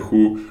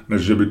oddechu,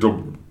 než že by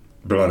to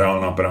byla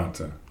reálná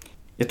práce.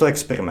 Je to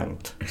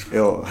experiment,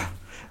 jo.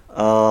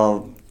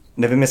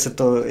 Nevím, jestli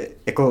to,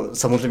 jako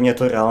samozřejmě je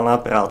to reálná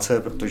práce,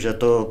 protože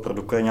to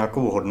produkuje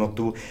nějakou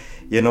hodnotu,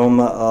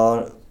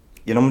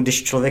 jenom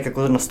když člověk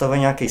jako nastaví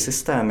nějaký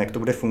systém, jak to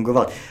bude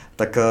fungovat,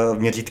 tak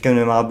měřítkem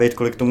nemá být,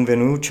 kolik tomu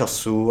věnuju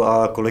času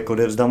a kolik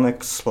odevzdám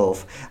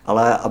slov,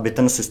 ale aby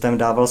ten systém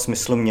dával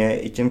smysl mě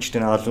i těm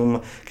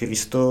čtenářům, kteří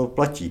si to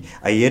platí.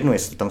 A je jedno,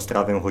 jestli tam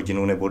strávím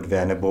hodinu nebo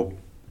 2 nebo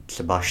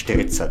třeba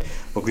 40.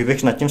 Pokud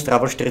bych nad tím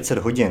strávil 40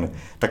 hodin,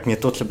 tak mě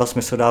to třeba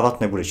smysl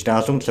dávat nebude.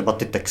 Čtenářům třeba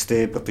ty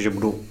texty, protože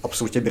budou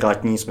absolutně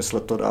brátní, smysl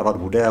to dávat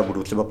bude a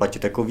budu třeba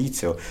platit jako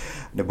víc, jo.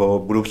 Nebo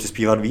budou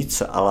přispívat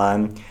víc,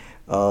 ale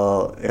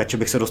radši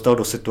bych se dostal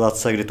do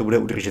situace, kdy to bude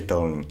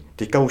udržitelný.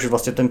 Teďka už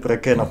vlastně ten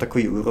projekt je na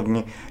takový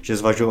úrovni, že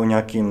zvažuji o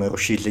nějakým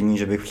rozšíření,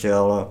 že bych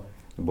přijal,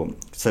 nebo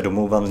se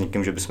domlouvám s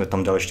někým, že bychom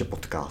tam dali ještě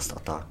podcast a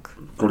tak.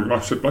 Kolik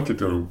máš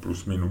předplatitelů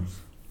plus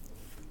minus?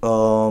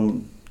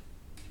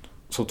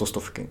 Jsou to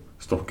stovky.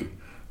 Stovky.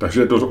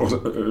 Takže to,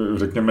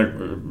 řekněme,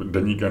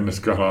 deník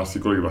dneska hlásí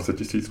kolik?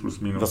 20 000 plus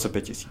minus?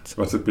 25 000.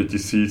 25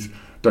 000,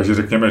 takže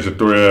řekněme, že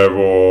to je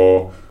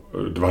o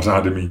 2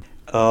 řády míň.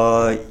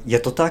 Je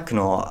to tak,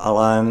 no,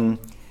 ale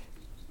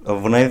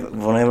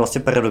ono je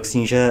vlastně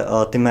paradoxní, že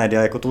ty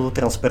média jako tu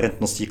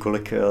transparentností,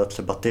 kolik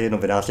třeba ty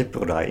novináři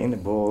prodají,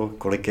 nebo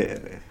kolik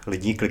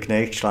lidí klikne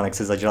jejich článek,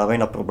 se zadělávají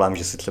na problém,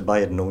 že si třeba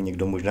jednou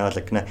někdo možná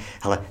řekne,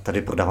 hele,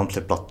 tady prodávám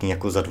předplatný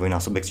jako za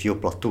dvojnásobek svého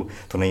platu,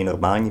 to není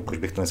normální, proč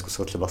bych to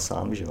neskusil třeba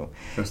sám, že jo.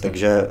 Jasně.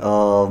 Takže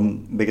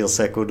bych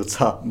zase jako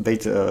docela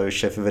být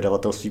šéf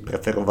vydavatelství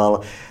preferoval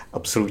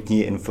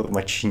absolutní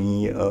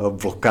informační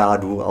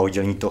blokádu a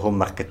oddělení toho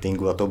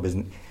marketingu a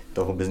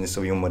toho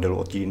biznisového modelu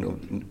od té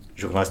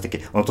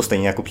žurnalistiky. Ono to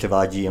stejně jako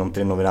převádí jenom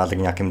ty novináři k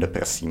nějakým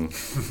depresím.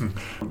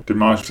 Ty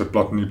máš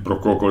předplatný pro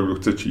kohokoliv, kdo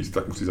chce číst,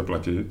 tak musí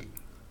zaplatit?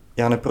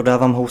 Já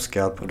neprodávám housky,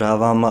 já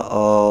prodávám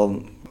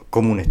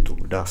komunitu,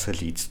 dá se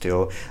říct.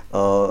 Jo.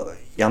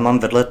 Já mám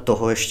vedle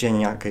toho ještě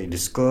nějaký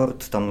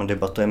Discord, tam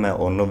debatujeme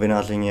o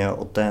novinářině,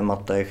 o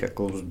tématech,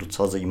 jako s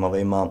docela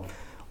zajímavýma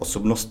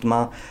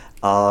osobnostma.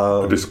 A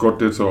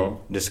Discord je co?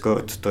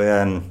 Discord to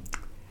je,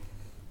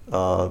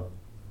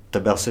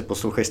 tebe asi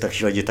poslouchají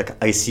starší lidi, tak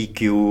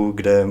ICQ,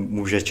 kde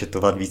může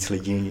chatovat víc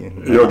lidí.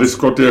 Jo,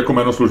 Discord je jako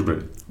jméno služby.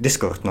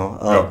 Discord, no.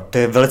 To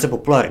je velice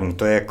populární,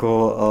 to je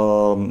jako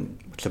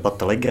třeba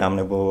Telegram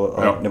nebo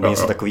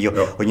něco takového.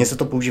 Hodně se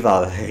to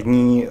používá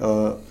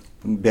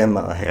během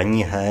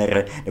hraní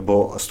her,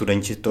 nebo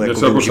studenti to něco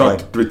jako využívají.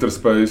 Něco jako Twitter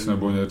Space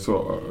nebo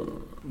něco.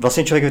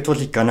 Vlastně člověk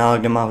vytvoří kanál,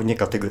 kde má hodně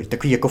kategorií.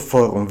 Takový jako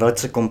forum,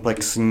 velice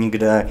komplexní,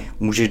 kde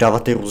můžeš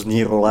dávat ty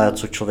různé role,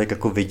 co člověk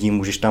jako vidí,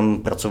 můžeš tam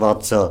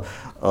pracovat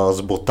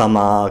s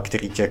botama,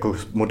 který tě jako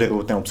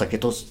moderují ten obsah. Je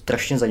to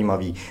strašně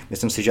zajímavý.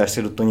 Myslím si, že až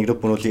se do toho někdo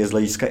ponoří z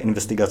hlediska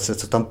investigace,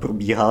 co tam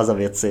probíhá za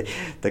věci,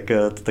 tak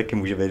to taky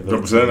může být.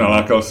 Dobře,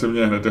 nalákal si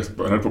mě hned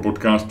po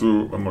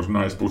podcastu,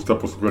 možná i spousta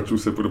posluchačů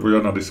se bude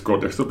podívat na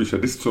Discord. Jak se to píše?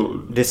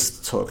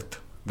 Discord.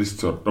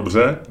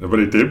 Dobře,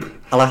 dobrý tip.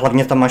 Ale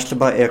hlavně tam máš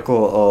třeba i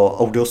jako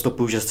audio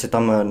stopu, že si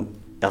tam,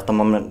 já tam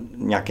mám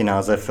nějaký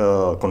název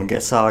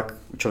kongresák,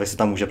 člověk si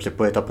tam může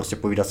připojit a prostě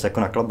povídat se jako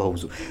na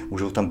Clubhouse.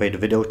 Můžou tam být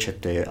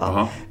videochaty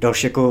a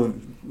další jako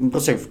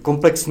prostě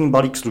komplexní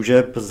balík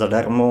služeb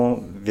zadarmo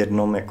v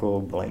jednom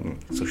jako balení,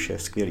 což je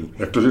skvělý.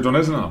 Jak to, že to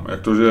neznám?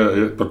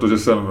 Protože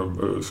jsem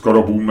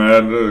skoro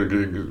boomer,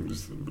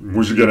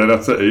 muž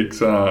generace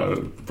X a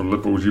tohle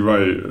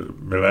používají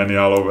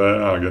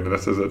mileniálové a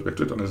generace Z, jak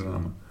to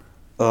neznám?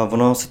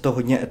 Ono se to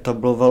hodně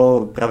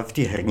etablovalo právě v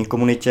té herní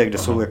komunitě, kde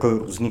jsou jako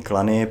různý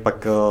klany,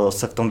 pak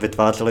se v tom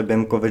vytvářely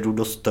během covidu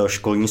dost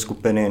školní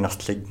skupiny na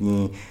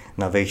střední,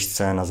 na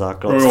výšce, na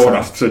základce. Jo,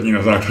 na střední,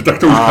 na základce, tak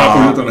to už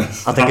chápu, že to neznám.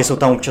 A taky jsou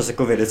tam občas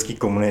jako vědecký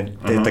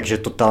komunity, takže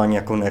totálně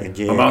jako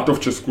nerdi. A má to v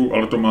Česku,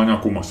 ale to má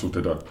nějakou masu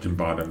teda tím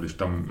pádem, když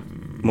tam...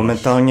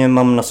 Momentálně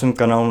mám na svém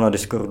kanálu na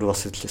Discordu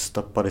asi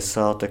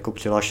 350 jako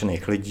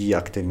přihlášených lidí,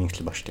 aktivních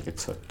třeba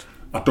 40.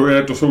 A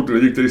to jsou ty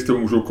lidi, kteří s tebou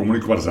můžou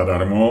komunikovat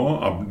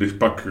zadarmo a když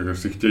pak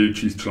si chtějí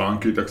číst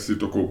články, tak si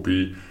to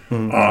koupí.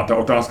 A ta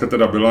otázka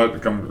teda byla,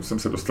 kam jsem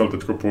se dostal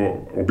teď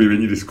po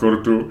objevení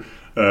Discordu,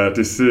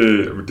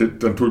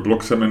 ten tvůj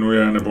blog se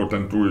jmenuje, nebo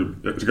ten tvůj,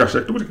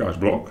 jak tomu říkáš,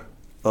 blog?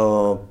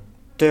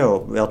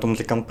 Já tomu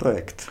říkám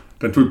projekt.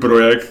 Ten tvůj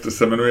projekt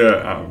se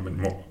jmenuje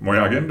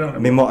Moje agenda? Nebo?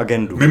 Mimo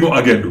agendu. Mimo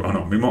agendu,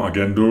 ano, mimo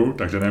agendu,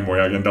 takže ne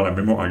Moje agenda, ale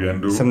mimo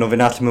agendu. Jsem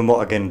novinář mimo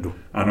agendu.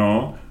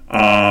 Ano,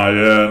 a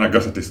je na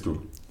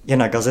Gazetistu. Je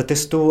na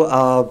Gazetistu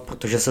a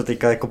protože se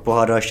teďka jako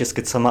pohádá ještě s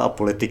kecama a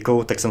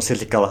politikou, tak jsem si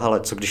říkal, hele,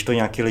 co když to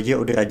nějaký lidi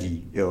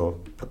odradí, jo,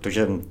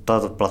 protože ta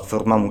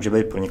platforma může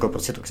být pro někoho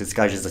prostě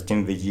toxická, že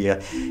zatím vidí a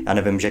já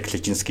nevím, že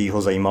Křečínský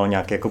ho zajímal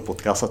nějaký jako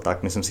podcast a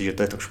tak, myslím si, že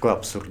to je trošku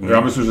absurdní.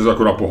 Já myslím, že se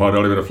akorát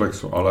pohádali v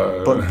Reflexu, ale...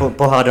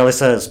 Pohádali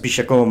se spíš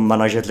jako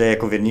manažeři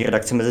jako v jedné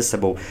redakci mezi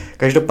sebou.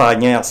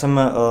 Každopádně já jsem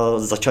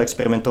začal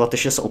experimentovat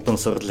ještě s open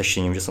source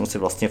řešením, že jsem si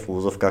vlastně v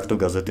úvozovkách to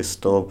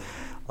Gazetisto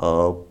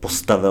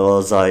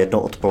postavil za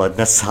jedno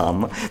odpoledne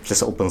sám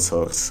přes open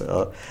source.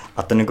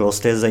 A ten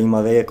Ghost je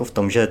zajímavý jako v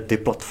tom, že ty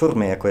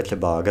platformy, jako je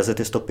třeba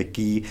Gazetisto,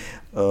 Piky,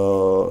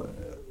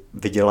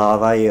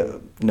 vydělávají,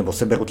 nebo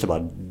se berou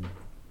třeba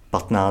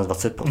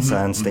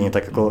 15-20%, stejně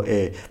tak jako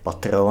i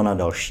Patreon a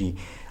další.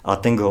 A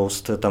ten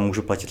Ghost, tam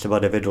můžu platit třeba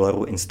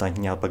 $9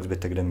 instantně a pak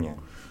zbytek jde mě.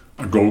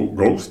 A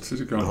Ghost si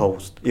říká?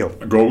 Ghost, jo.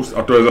 Ghost,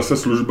 a to je zase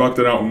služba,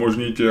 která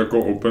umožní ti jako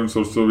open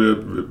sourceově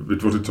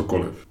vytvořit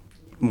cokoliv.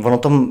 Ono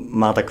to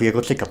má takové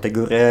jako 3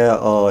 kategorie,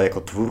 jako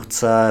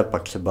tvůrce,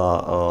 pak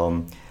třeba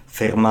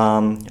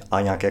firma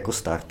a nějaký jako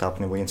startup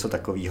nebo něco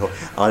takového.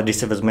 Ale když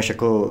si vezmeš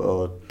jako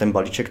ten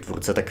balíček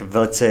tvůrce, tak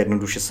velice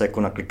jednoduše se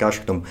jako naklikáš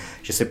k tomu,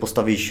 že si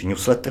postavíš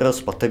newsletter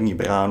s platební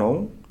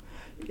bránou.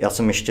 Já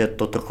jsem ještě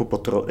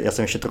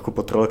trochu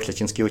potrolil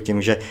Křečínskýho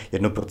tím, že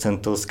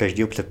 1% z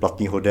každého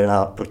předplatného jde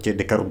proti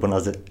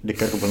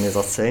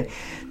dekarbonizaci,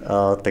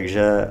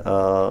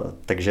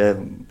 takže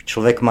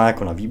člověk má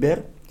jako na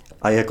výběr.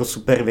 A je jako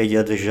super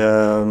vědět, že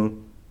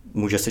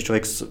může si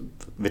člověk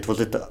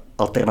vytvořit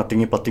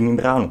alternativní platební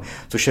bránu,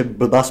 což je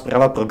blbá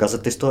zpráva pro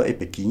Gazetisto i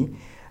Piky.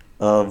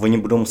 Oni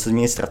budou muset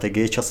změnit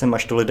strategii časem,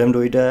 až to lidem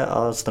dojde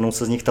a stanou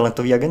se z nich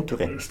talentové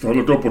agentury. Z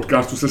tohoto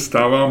podcastu se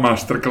stává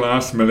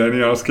masterclass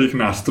mileniálských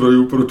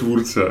nástrojů pro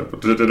tvůrce,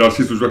 protože to je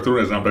další služba, kterou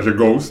neznám. Takže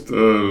Ghost,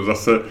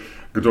 zase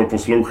kdo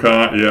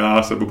poslouchá,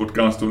 já se po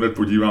podcastu hned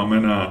podíváme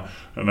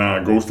na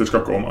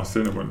ghost.com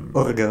asi, nebo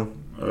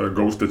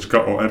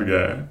ghost.org.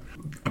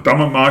 A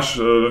tam máš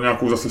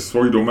nějakou zase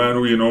svoji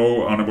doménu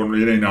jinou, anebo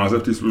jiný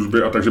název té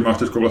služby, a takže máš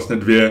teď vlastně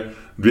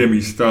dvě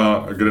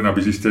místa, kde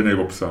nabízí stejný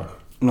obsah.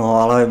 No,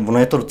 ale ono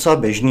je to docela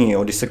běžný,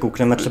 jo. Když se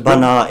koukneme třeba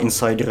na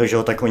Insider, že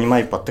jo, tak oni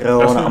mají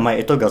Patreon. Jasně. A mají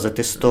i to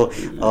Gazetisto.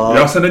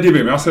 Já se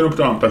nedivím, já se jenom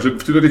ptám, takže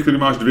v této chvíli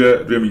máš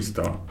dvě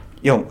místa.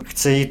 Jo,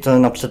 chci jít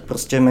napřed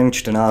prostě mým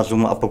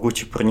čtenářům a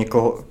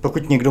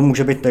pokud někdo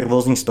může být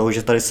nervózní z toho,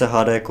 že tady se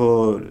hádá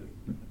jako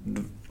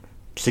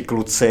tři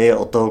kluci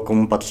o to,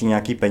 komu patří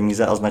nějaký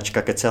peníze a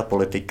značka, keci a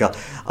politika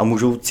a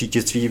můžou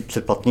cítit svý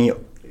předplatný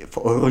v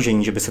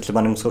ohrožení, že by se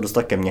třeba nemuselo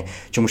dostat ke mně,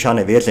 čemuž já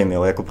nevěřím,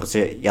 jo, jako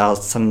prostě já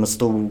jsem s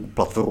tou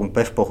platformou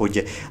úplně v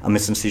pohodě a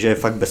myslím si, že je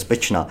fakt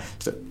bezpečná.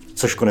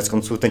 Což konec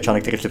konců ten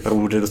článek, který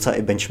připravuju, bude docela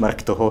i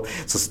benchmark toho,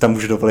 co si tam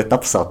můžu dovolit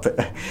napsat.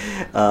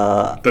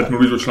 Teď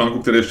mluvíš o článku,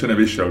 který ještě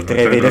nevyšel.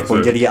 Který vyjde v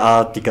pondělí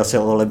a týká se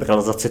o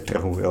liberalizaci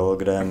trhu, jo,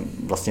 kde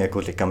vlastně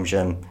jako říkám,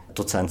 že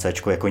to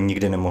CNCčko jako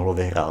nikdy nemohlo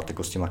vyhrát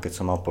jako s těma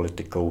kecama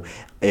politikou.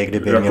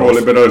 Jako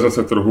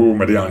liberalizace trhu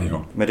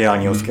mediálního.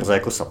 Mediálního skrze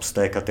jako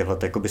Substack a tyhle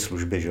jakoby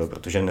služby, že jo,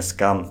 protože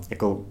dneska,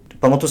 jako,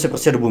 pamatuju si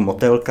prostě dobu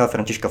Motylka,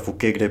 Františka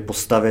Fuky, kdy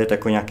postavit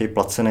jako nějaký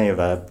placený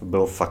web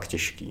bylo fakt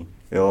těžký.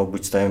 Jo,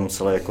 buď jste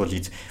museli jako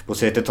říct,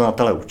 posílejte to na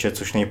teleúčet,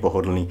 což není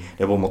pohodlný,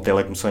 nebo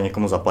Motylek musel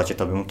někomu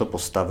zaplatit, aby mu to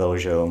postavil,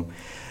 že jo.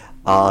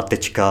 A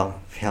teďka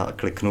já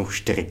kliknu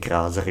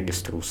 4krát,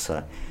 zaregistruju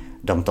se,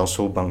 dám tam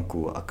svou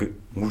banku a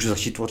můžu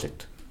začít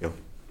tvořit. Jo.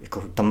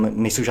 Jako, tam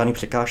nejsou žádné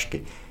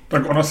překážky.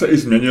 Tak ona se i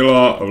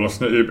změnila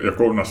vlastně i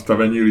jako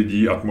nastavení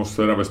lidí,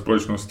 atmosféra ve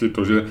společnosti,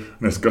 to, že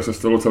dneska se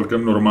stalo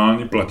celkem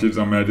normální platit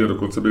za média,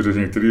 dokonce bych řekl,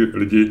 že některý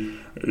lidi,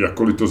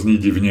 jakkoliv to zní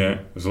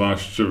divně,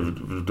 zvlášť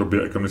v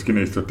době ekonomické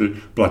nejistoty,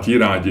 platí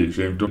rádi,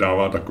 že jim to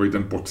dává takový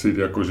ten pocit,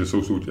 jako že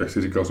jsou, jak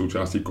jsi říkal,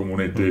 součástí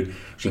komunity,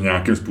 že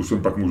nějakým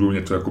způsobem pak můžou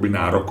něco jakoby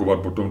nárokovat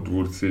po tom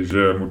tvůrci,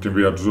 že mu tím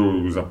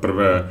vyjadřují za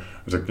prvé,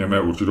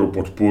 řekněme, určitou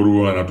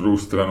podporu, ale na druhou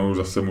stranu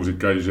zase mu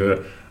říkají,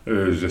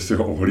 že si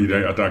ho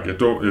ohlídají a tak. Je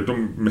to,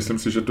 myslím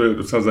si, že to je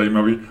docela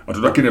zajímavý a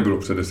to taky nebylo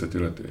před 10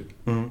 lety.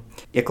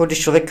 Jako když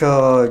člověk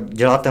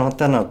dělá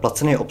ten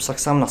placený obsah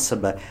sám na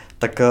sebe,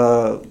 tak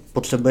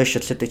potřebuje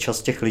šetřit i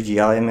čas těch lidí.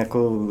 Já jim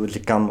jako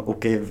říkám,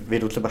 OK,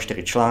 vyjdu třeba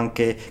 4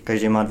 články,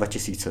 každý má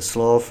 2000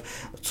 slov,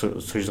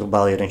 což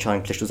zhruba jeden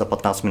článek přečtu za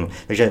 15 minut.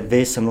 Takže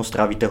vy se mnou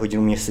strávíte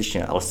hodinu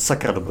měsíčně, ale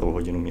sakra dobrou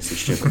hodinu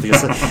měsíčně, protože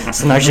se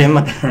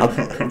snažím,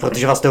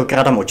 protože vás to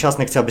okrádám o čas,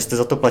 nechci, abyste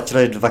za to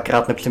platili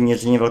 2krát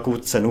nepřeměřeně velkou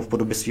cenu v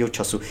podobě svého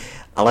času,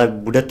 ale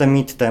budete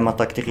mít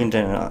témata, které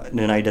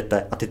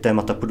nenajdete a ty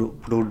témata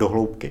budou do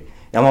hloubky.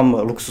 Já mám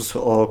luxus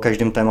o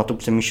každém tématu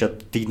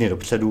přemýšlet týdny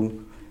dopředu,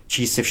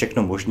 číst si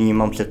všechno možný,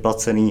 mám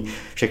předplacený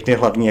všechny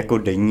hlavní jako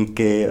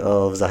deníky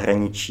v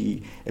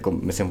zahraničí, jako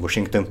myslím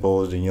Washington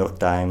Post, The New York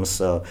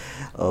Times,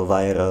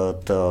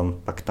 Wired,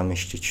 pak tam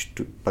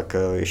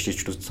ještě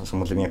čtu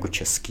samozřejmě jako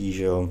český,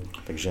 že jo,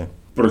 takže.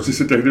 Proč jsi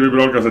si tehdy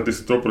vybral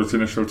gazetisto, proč jsi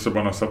nešel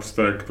třeba na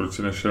Substack, proč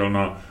jsi nešel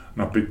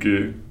na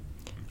Piky?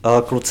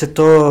 Kluci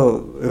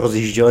to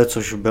rozjížděli,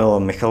 což byl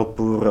Michal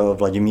Půr,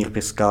 Vladimír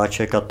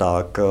Piskáček a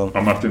tak.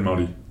 A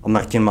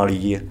Martin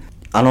Malý.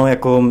 Ano,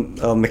 jako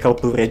Michal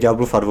Půr je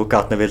ďáblův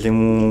advokát, nevěřím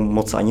mu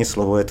moc ani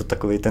slovo, je to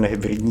takový ten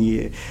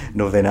hybridní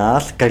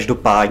novinář.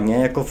 Každopádně,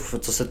 jako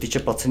co se týče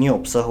placeného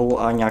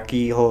obsahu a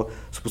nějakého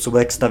způsobu,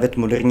 jak stavět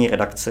moderní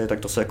redakce, tak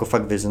to se jako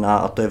fakt vyzná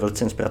a to je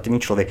velice inspirativní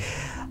člověk.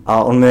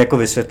 A on mi jako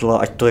vysvětlil,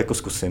 ať to jako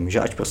zkusím, že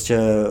ať prostě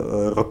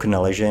rok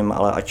neležím,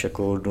 ale ať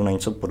jako jdu na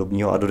něco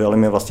podobného a dodali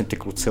mi vlastně ty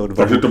kluci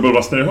odvahu. Takže to byl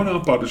vlastně jeho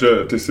nápad, že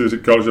ty si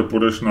říkal, že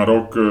půjdeš na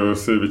rok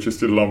si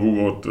vyčistit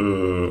hlavu od,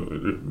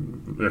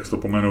 jak jsi to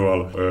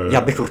pomenoval,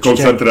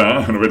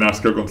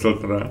 novinářského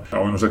koncentra. A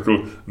on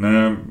řekl,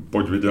 ne,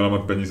 pojď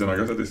vydělávat peníze na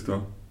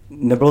gazetisto.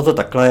 Nebylo to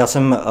takhle,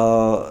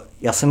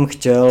 já jsem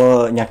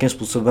chtěl nějakým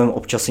způsobem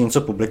občas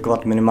něco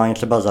publikovat, minimálně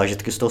třeba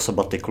zážitky z toho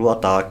sabatiklu a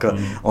tak. A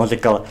on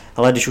říkal,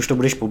 hele, když už to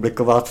budeš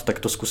publikovat, tak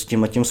to zkus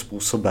tímhletím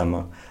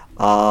způsobem.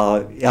 A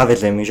já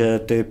věřím, že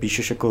ty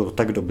píšeš jako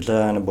tak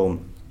dobře,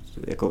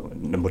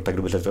 nebo tak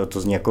dobře,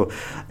 to zní jako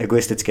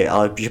egoisticky,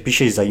 ale že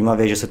píšeš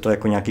zajímavě, že se to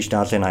jako nějaký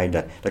čtenář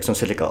najde. Tak jsem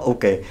si říkal,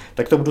 OK,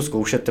 tak to budu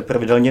zkoušet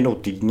pravidelně jednou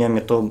týdně,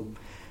 mě to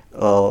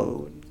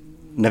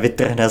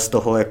nevytrhne z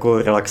toho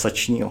jako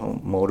relaxačního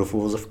módu v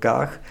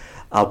uvozovkách.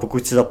 A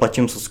pokud si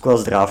zaplatím socku a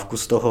zdrávku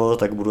z toho,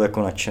 tak budu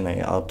jako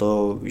nadšenej. A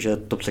to, že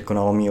to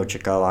překonalo mý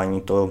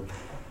očekávání, to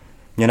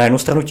mě na jednu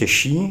stranu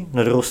těší,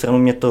 na druhou stranu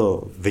mě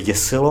to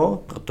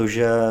vyděsilo,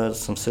 protože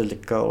jsem si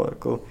říkal,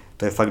 jako,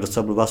 to je fakt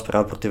docela blbá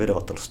zpráva pro ty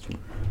vydavatelství.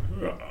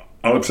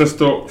 Ale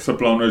přesto se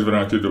plánuješ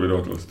vrátit do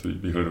vydavatelství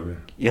výhledově.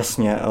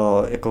 Jasně,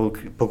 jako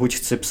pokud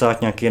chci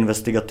psát nějaké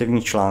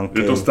investigativní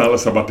články. Je to stále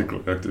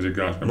sabatikl, jak ty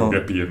říkáš, nebo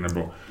gap year,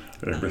 nebo...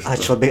 A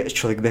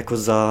člověk by jako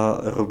za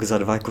rok, za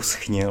 2 jako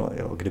schnil,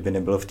 jo, kdyby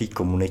nebyl v té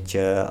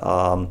komunitě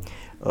a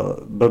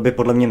byl by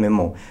podle mě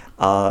mimo.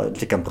 A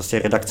říkám, prostě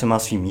redakce má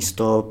svý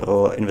místo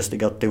pro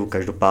investigativu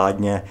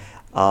každopádně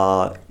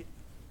a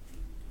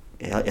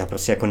já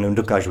prostě jako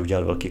nedokážu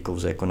udělat velký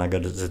kouze jako na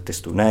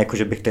gazetistu. Ne jako,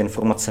 že bych ty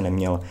informace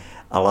neměl,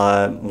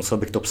 ale musel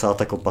bych to psát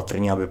tak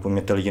opatrně, aby po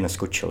mě ty lidi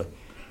neskočili.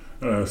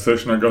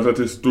 Seš na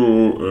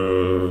gazetistu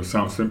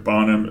sám svým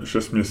pánem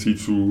 6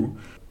 měsíců.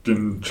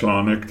 Ten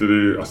článek,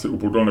 který asi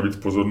upoutal nejvíc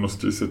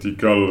pozornosti, se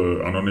týkal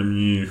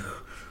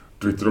anonymních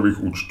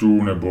twitterových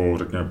účtů nebo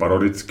řekněme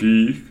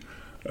parodických.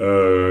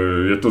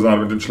 Je to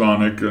zároveň ten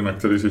článek, na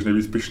který jsi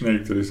nejvíc pyšnej,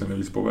 který se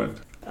nejvíc povedl?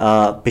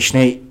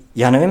 Pyšnej,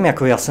 já nevím,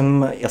 jako já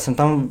jsem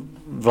tam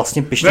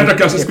vlastně pišný ne, tak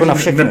já se jako na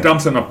všechny. neptám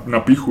se na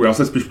píchu, já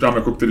se spíš ptám,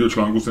 jako kterýho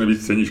článku se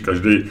nejvíc ceníš.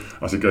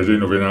 Asi každý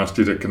novinář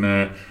ti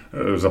řekne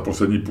za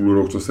poslední půl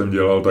rok, co jsem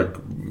dělal, tak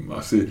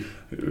asi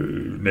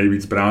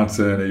nejvíc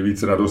práce,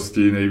 nejvíc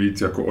radosti,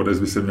 nejvíc jako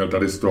odezvy jsem měl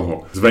tady z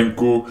toho.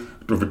 Zvenku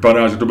to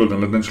vypadá, že to byl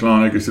ten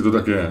článek, jestli to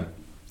tak je.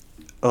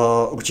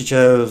 Určitě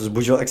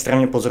vzbudil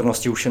extrémně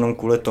pozornosti už jenom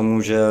kvůli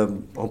tomu, že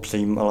ho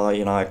přejímala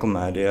jiná jako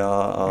média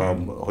a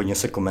hodně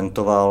se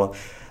komentoval.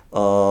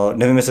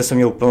 Nevím, jestli jsem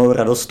měl úplnou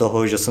radost z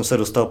toho, že jsem se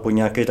dostal pod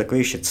nějaký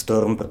takový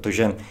shitstorm,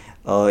 protože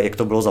jak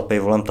to bylo za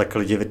paywallem, tak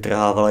lidi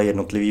vytrhávali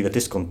jednotlivý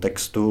věty z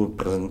kontextu,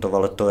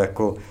 prezentovali to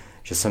jako,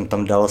 že jsem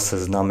tam dal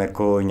seznam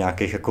jako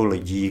nějakých jako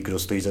lidí, kdo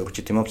stojí za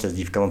určitýma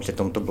přezdívkama,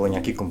 přitom to bylo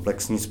nějaký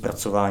komplexní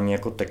zpracování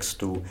jako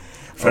textů.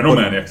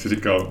 Fenomén, jak jsi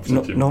říkal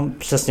předtím. No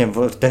přesně,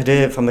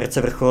 tehdy v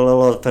Americe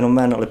vrcholil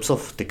fenomén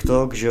Lipsov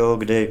TikTok, že jo,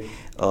 kdy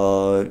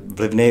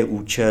vlivný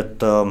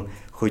účet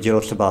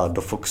chodil třeba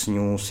do Fox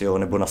News, jo,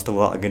 nebo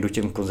nastavoval agendu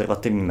těm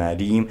konzervativním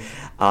médiím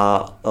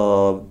a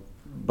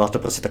byla to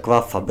prostě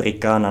taková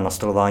fabrika na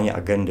nastavování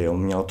agendy, jo,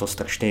 mělo to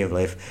strašný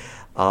vliv.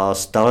 A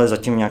stále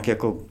zatím nějaký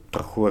jako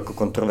trochu jako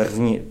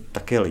kontroverzní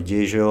taky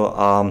lidi, že jo,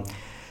 a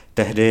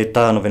tehdy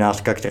ta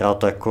novinářka, která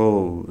to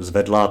jako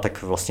zvedla,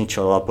 tak vlastně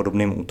čelila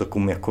podobným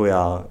útokům jako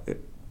já.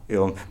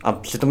 Jo. A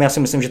přitom já si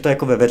myslím, že to je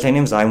jako ve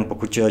veřejném zájmu,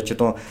 pokud tě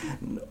to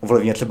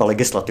ovlivňuje třeba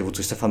legislativu,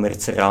 což se v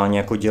Americe reálně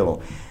jako dělo.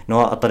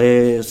 No a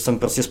tady jsem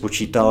prostě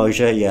spočítal,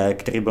 že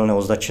který byl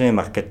neoznačený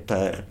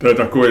marketér. To je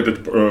takový teď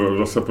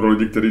zase pro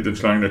lidi, kteří ten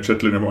článek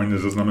nečetli nebo ani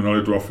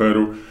nezaznamenali tu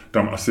aféru,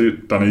 tam asi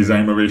ta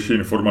nejzajímavější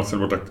informace,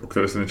 nebo tak, o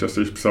které se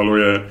nejčastěji psalo,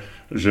 je,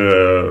 že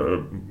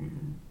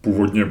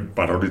původně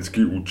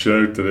parodický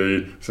účet,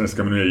 který se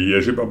dneska jmenuje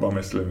Ježibaba,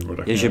 myslím.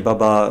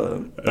 Ježibaba,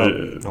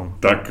 no.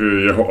 Tak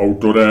jeho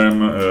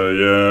autorem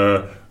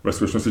je ve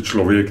skutečnosti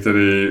člověk,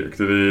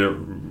 který je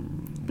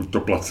buď to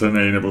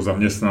placený, nebo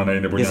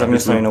zaměstnaný, nebo je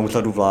zaměstnaný na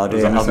úřadu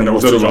vlády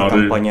a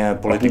kampaně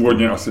politiků.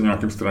 Původně asi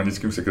nějakým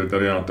stranickým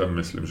sekretariátem,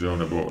 myslím, že jo,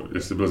 nebo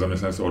jestli byl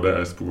zaměstnanec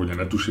ODS, původně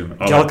netuším.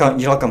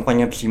 Dělal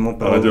kampaně přímo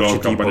pro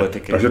určitý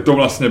politiky. Takže to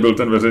vlastně byl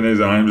ten veřejný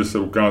zájem, že se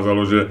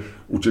ukázalo, že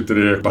účet,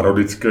 který je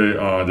parodický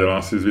a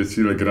dělá si z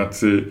věcí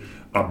legraci,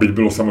 a byť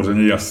bylo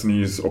samozřejmě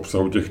jasný z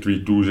obsahu těch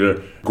tweetů, že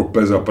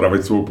kope za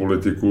pravicovou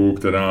politiku,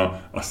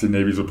 která asi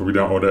nejvíc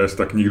odpovídá ODS,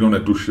 tak nikdo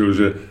netušil,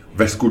 že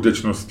ve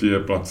skutečnosti je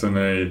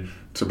placený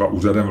třeba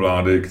úřadem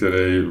vlády,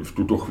 který v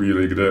tuto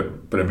chvíli, kde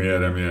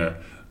premiérem je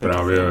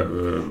právě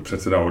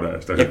předseda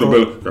ODS. Takže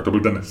to byl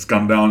ten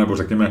skandál, nebo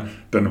řekněme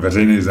ten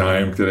veřejný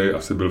zájem, který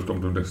asi byl v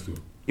tom textu.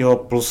 Jo,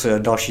 plus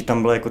další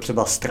tam byl jako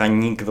třeba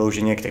straník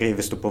vyloženě, který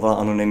vystupoval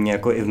anonymně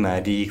jako i v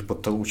médiích pod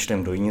tou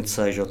účtem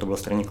Dojnice, že to byl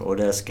straník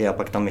ODSky, a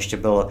pak tam ještě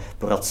byl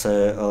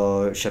poradce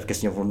šéfky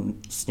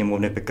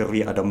sněmovny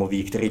Pekarový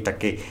Adamový, který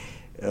taky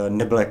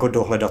nebyl jako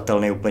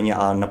dohledatelný úplně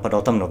a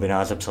napadal tam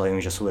novináře, psal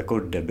jim, že jsou jako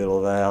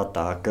debilové a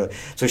tak,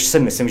 což si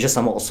myslím, že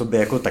samo o sobě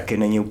jako taky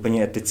není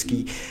úplně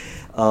etický.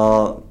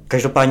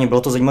 Každopádně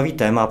bylo to zajímavý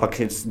téma, a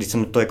pak když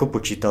jsem to jako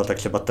počítal, tak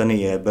třeba ten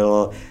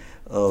byl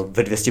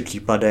ve 200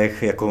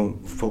 případech jako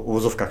v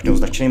uvozovkách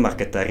neoznačený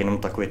marketér, jenom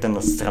takový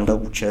ten sranda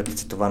účet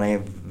citovaný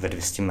ve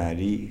 200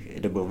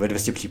 médiích, nebo ve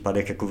 200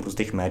 případech jako v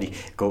různých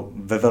médiích, jako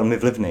ve velmi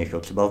vlivných, jo,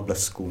 třeba v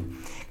Blesku,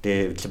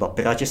 kdy třeba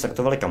Piráti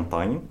startovali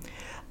kampaň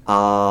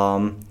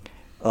a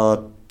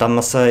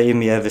tam se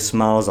jim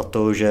vysmál za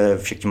to, že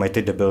všichni mají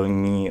ty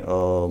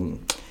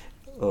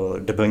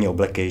debilní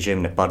obleky, že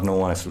jim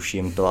nepadnou a nesluší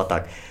jim to a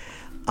tak.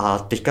 A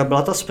teďka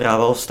byla ta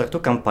zpráva o startu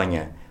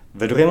kampaně.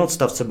 Ve druhém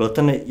odstavce byl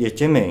ten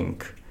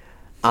Jetěmink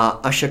a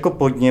až jako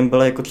pod něm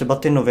byly jako třeba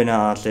ty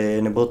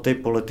novináři nebo ty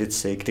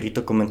politici, kteří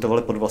to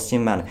komentovali pod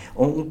vlastním jménem.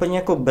 On úplně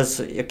jako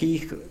bez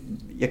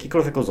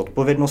jakýkoliv jako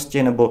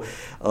zodpovědnosti nebo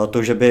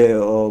to, že by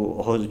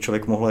ho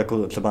člověk mohl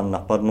jako třeba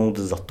napadnout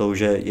za to,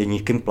 že je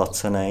někým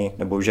placený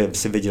nebo že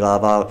si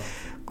vydělává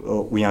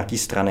u nějaký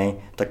strany,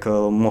 tak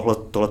mohl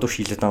tohleto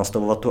šířit a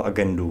nastavovat tu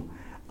agendu.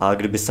 A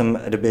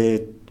kdyby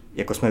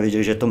jako jsme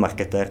viděli, že je to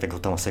marketér, tak ho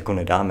tam asi jako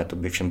nedáme, to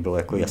by všem bylo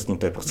jako jasný,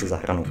 to je prostě za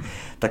hranou.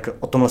 Tak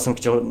o tomhle jsem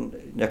chtěl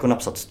jako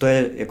napsat, to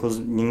je jako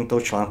znění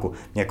toho článku,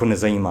 mě jako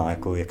nezajímá,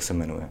 jako jak se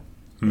jmenuje.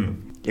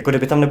 Jako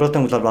kdyby tam nebyl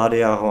ten úřad vlády,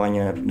 já ho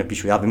ani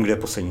nepíšu, já vím, kde je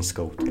poslední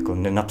scout, jako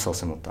nenapsal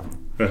jsem ho tam.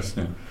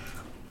 Jasně.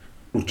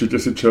 Určitě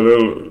si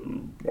čelil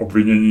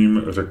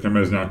obviněním,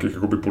 řekněme, z nějakých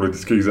jakoby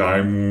politických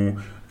zájmů,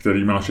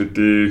 který máš i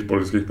ty,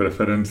 politických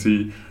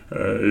preferencí.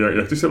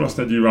 Jak ty se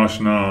vlastně díváš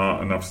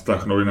na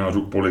vztah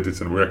novinářů k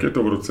politice, nebo jak je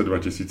to v roce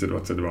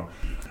 2022?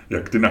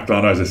 Jak ty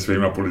nakládáš se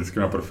svýma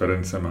politickými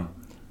preferencemi?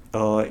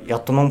 Já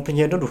to mám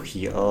úplně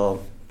jednoduchý.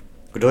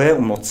 Kdo je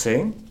u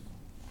moci,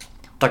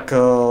 tak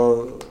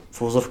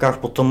v uvozovkách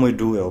potom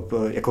jdu, jo.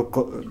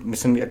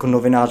 Myslím, jako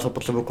novinář ho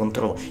potřebuji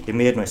kontrolovat. Je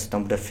mi jedno, jestli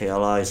tam bude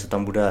Fiala, jestli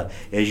tam bude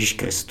Ježíš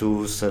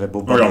Kristus,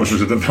 nebo Babiš. No já myslím,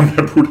 že ten tam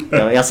nebude.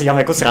 Já si dělám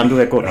jako srandu,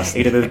 jako,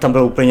 i kdyby tam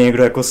byl úplně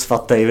někdo jako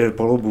svatý,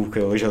 polobůh,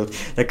 jo, že?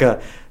 Tak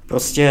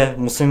prostě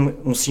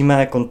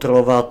musíme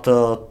kontrolovat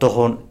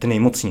ty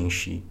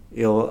nejmocnější,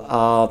 jo,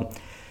 a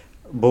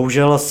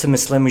bohužel si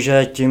myslím,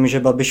 že tím, že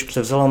Babiš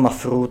převzal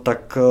Mafru,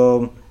 tak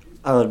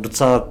a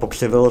docela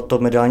pokřivil to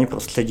mediální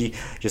prostředí,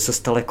 že se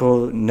stal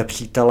jako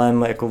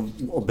nepřítelem jako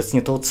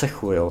obecně toho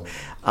cechu. Jo.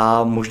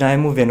 A možná je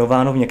mu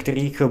věnováno v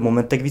některých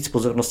momentech víc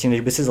pozornosti,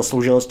 než by si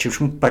zasloužil, s čímž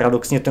mu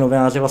paradoxně ty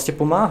novináři vlastně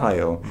pomáhají.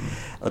 Jo.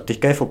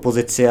 Teďka je v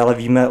opozici, ale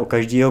víme o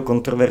každý jeho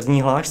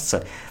kontroverzní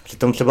hlášce.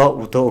 Přitom třeba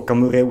u toho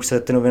Okamury už se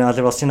ty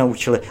novináři vlastně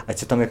naučili, ať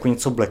se tam jako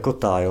něco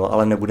blekotá, jo,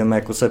 ale nebudeme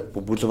jako se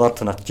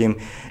pobudzovat nad tím,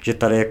 že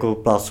tady jako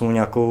plácnou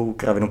nějakou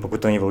kravinu,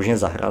 pokud to není vloženě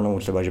zahranou,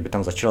 třeba, že by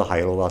tam začala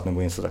hajlovat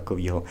nebo něco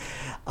takového.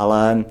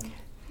 Ale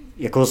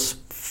jako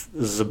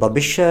z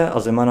Babiše a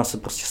Zemana se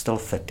prostě stal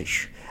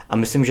fetiš. A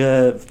myslím,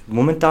 že v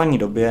momentální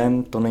době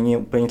to není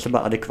úplně třeba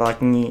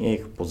adekvátní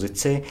jejich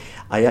pozici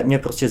a mě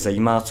prostě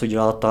zajímá, co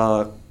dělá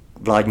ta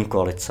vládní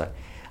koalice.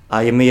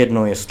 A je mi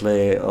jedno,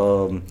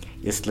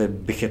 jestli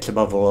bych je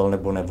třeba volil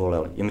nebo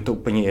nevolil. Je mi to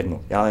úplně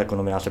jedno. Já jako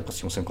novinář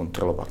prostě musím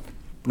kontrolovat.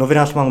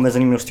 Novinář má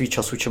omezené množství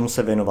času, čemu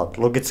se věnovat.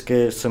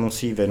 Logicky se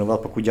musí věnovat,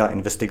 pokud dělá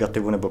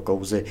investigativu nebo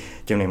kauzy,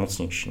 těm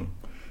nejmocnějším.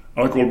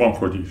 Ale k volbám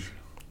chodíš.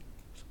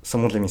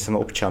 Samozřejmě jsem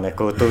občan.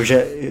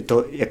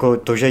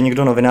 To, že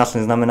někdo novinář,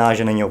 neznamená,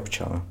 že není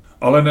občan.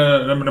 Ale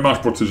nemáš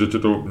pocit, že tě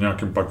to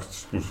nějakým pak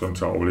způsobem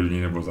třeba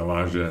ovlivní nebo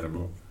zaváže?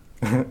 Nebo...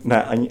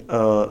 Ne,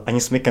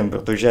 ani smykem,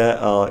 protože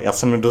já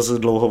jsem dost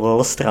dlouho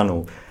volil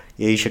stranu.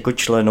 Jejíž jako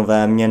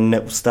členové mě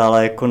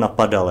neustále jako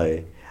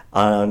napadali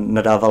a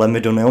nadávali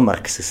mi do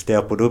neomarxisty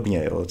a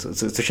podobně. Jo.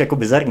 Což je jako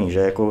bizarní, že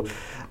jako...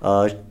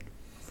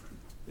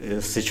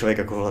 si člověk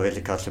jako v hlavě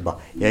říká třeba,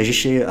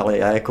 Ježiši, ale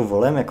já jako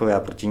volím, jako já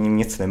proti ním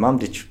nic nemám,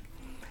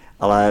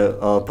 ale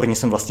pro ně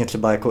jsem vlastně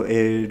třeba jako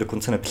i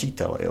dokonce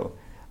nepřítel, jo.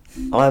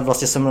 Ale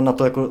vlastně jsem na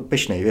to jako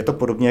pyšnej. Je to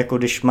podobně jako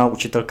když má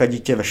učitelka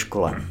dítě ve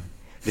škole.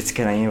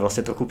 Vždycky na něj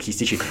vlastně trochu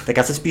přísnější. Tak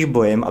já se spíš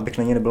bojím, abych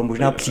na ně nebyl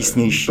možná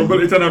přísnější. To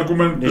byl i ten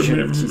argument,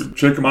 že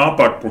člověk má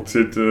pak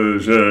pocit,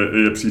 že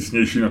je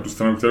přísnější na tu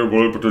stranu, kterou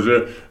volil, protože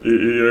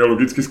je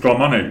logicky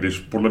zklamaný, když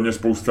podle mě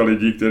spousta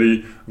lidí,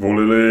 kteří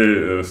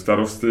volili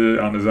starosty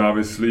a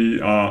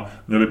nezávislí a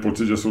měli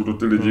pocit, že jsou to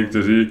ty lidi,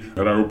 kteří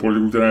hrajou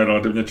politiku, která je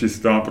relativně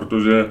čistá,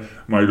 protože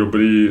mají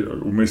dobrý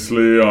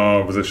úmysly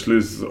a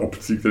vzešli z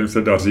obcí, kterým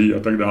se daří a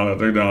tak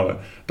dále,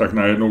 tak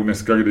najednou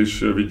dneska,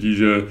 když vidí,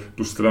 že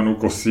tu stranu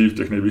kosí v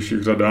těch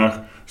nejvyšších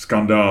řadách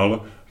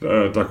skandál,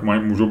 tak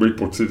můžou být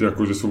pocit,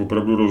 jako, že jsou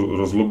opravdu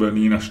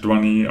rozlobený,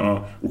 naštvaný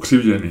a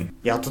ukřivděný.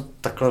 Já to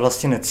takhle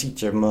vlastně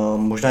necítím.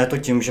 Možná je to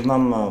tím, že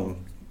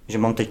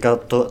mám teďka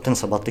ten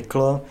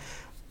sabatikl,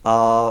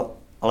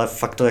 ale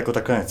fakt to jako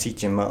takhle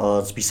necítím.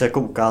 Spíš se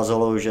jako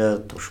ukázalo, že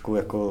trošku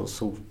jako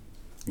jsou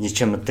v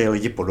něčem ty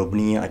lidi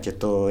podobný, ať je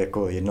to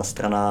jako jedna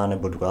strana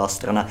nebo druhá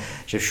strana,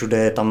 že všude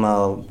je tam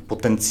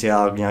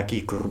potenciál k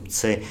nějaký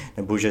korupci,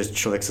 nebo že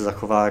člověk se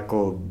zachová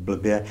jako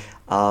blbě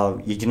a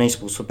jediný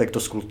způsob, jak to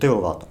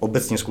skultivovat,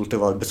 obecně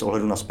skultivovat bez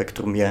ohledu na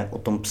spektrum, je o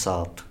tom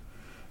psát.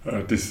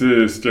 Ty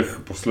jsi z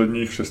těch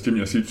posledních 6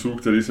 měsíců,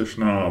 který seš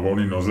na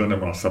volné noze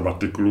nebo na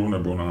sabatiklu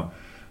nebo na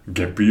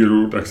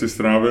gapíru, tak si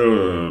strávil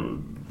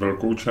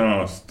velkou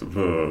část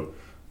v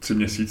 3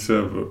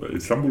 měsíce v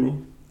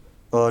Istanbulu?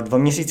 2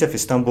 měsíce v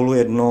Istanbulu,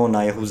 1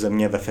 na jihu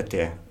země ve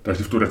Fethiye.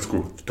 Takže v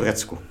Turecku? V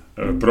Turecku.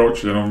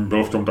 Proč? Jenom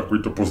bylo v tom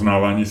takovýto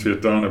poznávání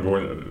světa, nebo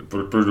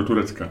proč do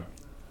Turecka?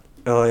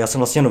 Já jsem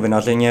vlastně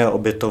novinařině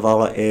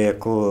obětoval i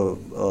jako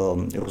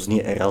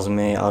různý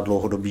Erasmy a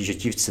dlouhodobý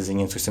žití v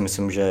cizině, což si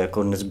myslím, že je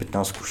jako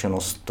nezbytná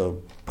zkušenost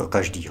pro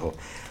každýho.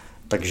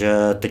 Takže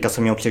teďka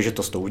jsem měl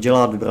příležitost to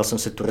udělat, vybral jsem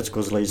si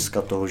Turecko z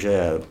hlediska toho, že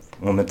je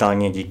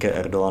momentálně díky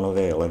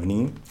Erdoganovi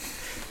levný.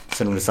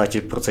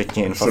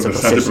 70% inflace.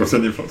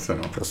 70% inflace,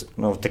 no.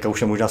 No, teďka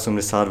už je možná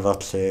 72,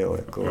 3, jo,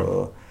 jako,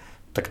 jo.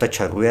 Tak ta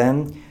čaruje.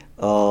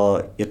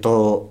 Je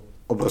to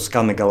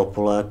obrovská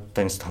megalopole,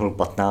 ten Istanbul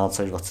 15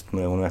 až 20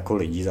 milionů jako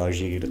lidí,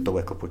 záleží, kde to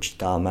jako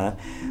počítáme,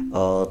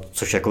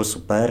 což je jako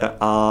super.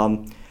 A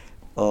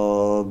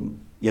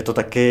je to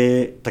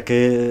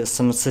taky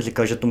jsem si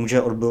říkal, že to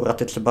může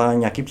odbourat i třeba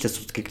nějaký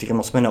předsudky,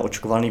 kterým jsme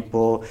naočkovaný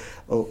po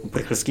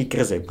uprchlické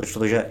krizi,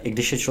 protože i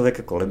když je člověk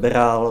jako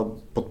liberál,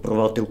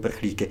 podporoval ty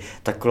uprchlíky,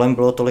 tak kolem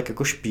bylo tolik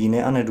jako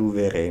špíny a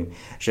nedůvěry,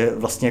 že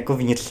vlastně jako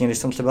vnitřně, když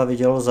jsem třeba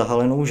viděl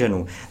zahalenou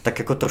ženu, tak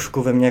jako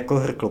trošku ve mně jako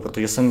hrklo,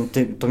 protože jsem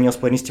to měl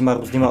spojený s těma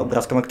různýma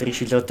obrázkama, který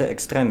šířili ty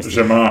extrémisty.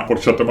 Že má pod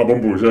šatama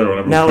bombu, že jo?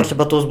 Nebo... Ne, ale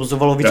třeba to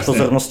vzbuzovalo víc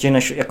pozornosti,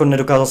 než jako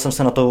nedokázal jsem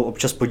se na to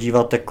občas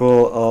podívat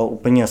jako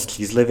úplně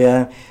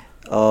střízlivě.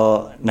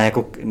 Ne,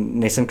 jako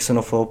nejsem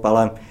xenofob,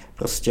 ale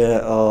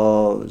prostě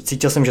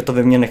cítil jsem, že to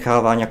ve mně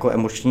nechává nějakou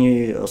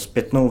emoční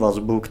zpětnou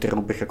vazbu,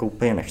 kterou bych jako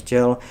úplně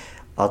nechtěl.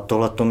 A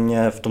tohle to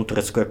mě v tom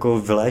Turecku jako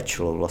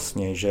vyléčilo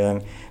vlastně,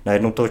 že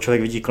najednou toho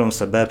člověk vidí kolem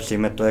sebe,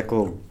 přijme to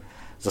jako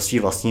za svý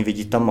vlastní,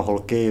 vidí tam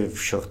holky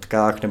v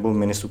šortkách nebo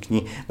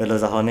minisukní vedle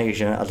zahalených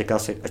žen a říká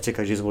si, ať si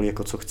každý zvolí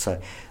jako co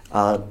chce.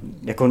 A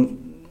jako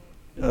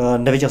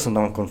neviděl jsem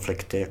tam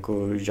konflikty,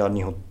 jako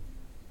žádnýho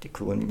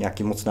jako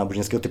nějaký moc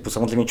náboženského typu.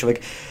 Samozřejmě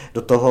člověk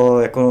do toho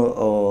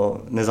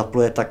jako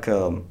nezapluje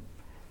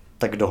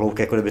tak do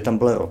hloubky, jako kdyby tam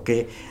byly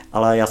roky,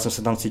 ale já jsem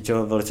se tam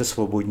cítil velice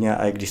svobodně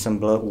a i když jsem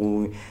byl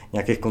u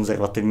nějakých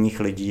konzervativních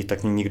lidí,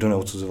 tak mě nikdo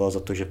neodsuzoval za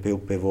to, že piju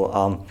pivo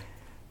a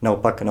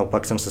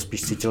Naopak jsem se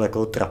spíš cítil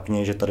jako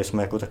trapně, že tady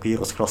jsme jako takový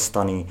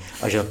rozchlastaný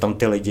a že tam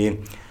ty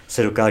lidi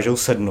se dokážou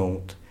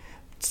sednout,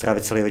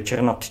 strávit celý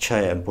večer nad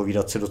čajem,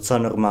 povídat si docela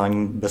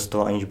normální, bez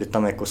toho, aniž by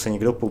tam jako se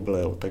někdo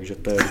poblil, takže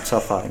to je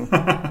docela fajn.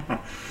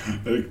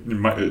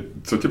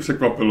 Co tě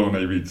překvapilo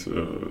nejvíc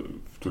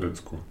v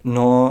Turecku?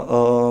 No,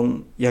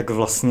 jak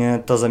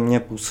vlastně ta země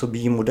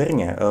působí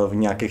moderně v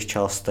nějakých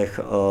částech.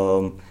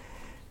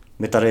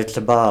 My tady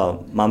třeba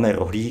máme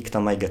rohlík,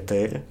 tam mají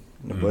getir,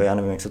 nebo já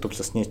nevím, jak se to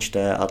přesně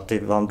čte, a ty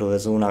vám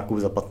dovezou nákup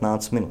za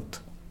 15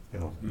 minut.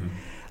 Jo.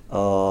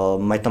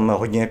 Mají tam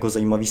hodně jako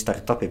zajímavý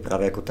startupy,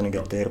 právě jako ten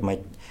getir,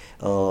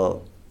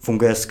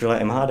 funguje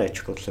skvěle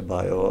MHDčko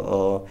třeba,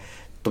 jo.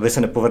 To by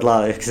se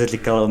nepovedla, jak jsi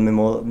říkal,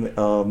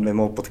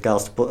 mimo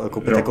podcast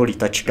koupit jako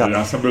lítačka.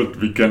 Já jsem byl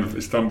víkend v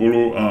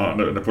Istanbulu a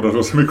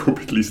nepodařilo se mi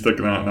koupit lístek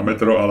na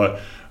metro,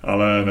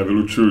 ale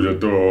nevylučuju,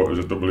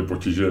 že to byly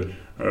potíže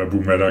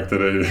boomera,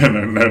 který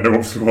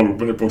neobsluhoval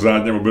úplně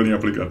pořádně mobilní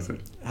aplikaci.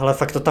 Hele,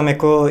 fakt to tam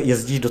jako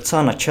jezdí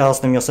docela na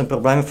čas, neměl jsem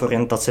problém v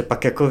orientaci,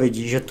 pak jako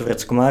vidí, že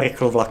Turecko má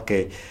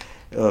rychlovlaky.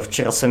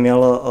 Včera jsem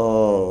jel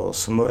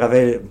z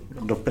Moravy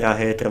do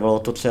Prahy, trvalo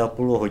to třeba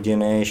půl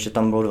hodiny, ještě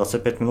tam bylo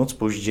 25 minut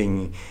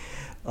zpoždění.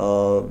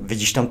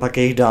 Vidíš tam pak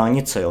jejich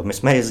dálnice, jo. My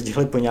jsme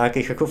jezdili po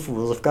nějakých jako v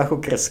uvozovkách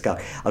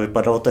okreskách a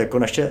vypadalo to jako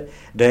naše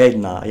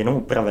D1, jenom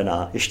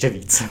upravená, ještě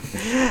víc.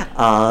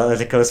 A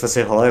říkali jsme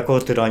si, hele, jako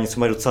ty dálnice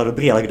mají docela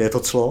dobrý, ale kde je to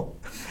clo?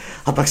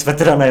 A pak jsme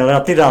teda najeli na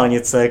ty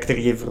dálnice,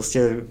 které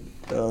prostě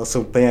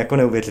jsou úplně jako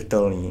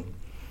neuvěřitelné.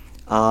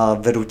 A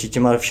vedou ti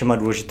těma všema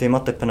důležitýma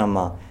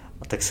tepnama.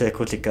 A tak se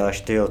jako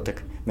říkáš, tyjo,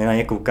 tak my na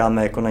ně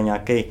koukáme jako na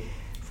nějaký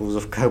v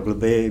úzovkách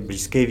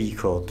Blízký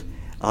východ,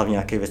 ale v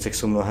nějakých věcech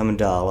jsou mnohem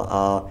dál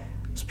a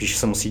spíš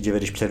se musí divit,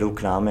 když přijedou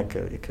k nám, jak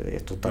je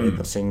to tady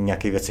prostě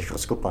nějakých věcech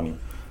rozkopaný.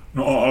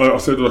 No ale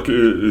asi je to taky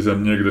i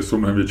země, kde jsou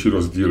mnohem větší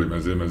rozdíly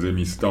mezi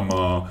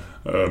místama,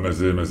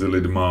 mezi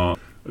lidma.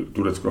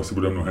 Turecko asi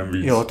bude mnohem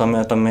víc. Jo,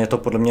 tam je to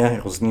podle mě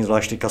hrozný,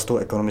 zvlášť teďka s tou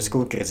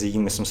ekonomickou krizí.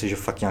 Myslím si, že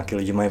fakt nějaký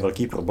lidi mají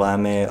velký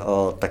problémy,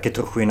 taky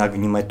trochu jinak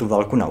vnímají tu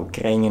válku na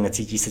Ukrajině,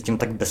 necítí se tím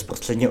tak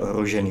bezprostředně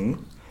ohrožený,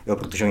 jo,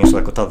 protože oni jsou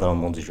jako ta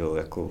velmoc, že jo,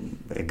 jako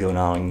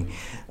regionální,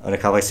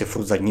 nechávají si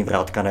furt zadní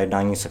vrátka na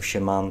jednání se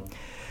všema.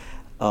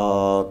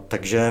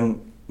 Takže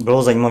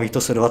bylo zajímavé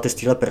to sledovat i z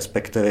téhle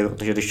perspektivy,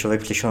 protože když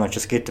člověk přišel na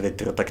český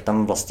Twitter, tak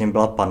tam vlastně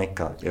byla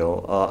panika.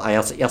 Jo? A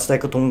já se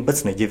jako tomu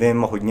vůbec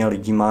nedivím, hodně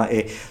lidí má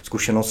i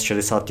zkušenost z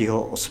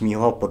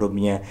 68. a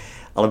podobně,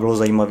 ale bylo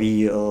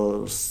zajímavé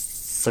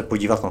se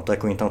podívat na to,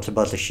 jak oni tam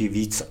třeba řeší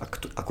víc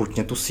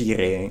akutně tu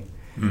Sýrii,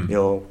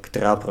 jo,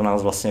 která pro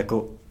nás vlastně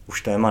jako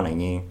už téma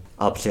není.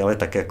 A přijali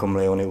také jako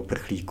miliony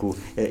uprchlíků.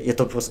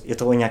 Je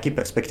to o nějaký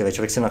perspektivě.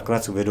 Člověk si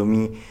nakonec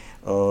uvědomí,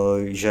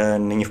 že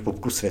není v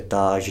popku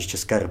světa, že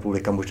Česká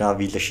republika možná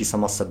víc řeší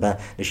sama sebe,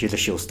 než ji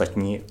řeší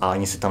ostatní a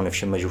ani si tam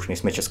nevšimne, že už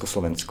nejsme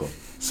Československo.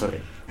 Sorry.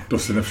 To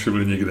si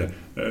nevšimli nikde.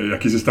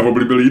 Jaký jsi tam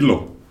oblíbil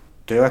jídlo?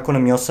 To jo, jako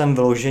neměl jsem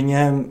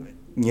vyloženě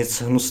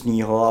nic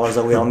hnusného, ale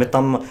zaujal mi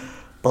tam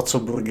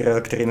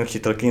burger, který mi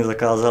přítelkyně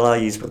zakázala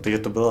jíst, protože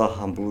to byl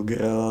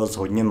hamburger s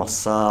hodně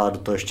masa a do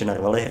toho ještě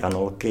narvali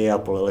hranolky a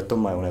polili to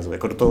majonézu,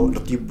 jako do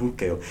té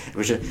bulky, jo.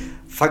 Jakože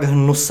fakt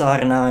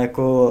hnusárna,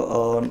 jako...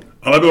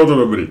 Ale bylo to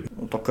dobrý.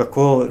 Tak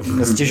jako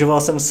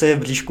nestěžoval jsem si, v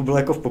bříšku bylo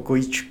jako v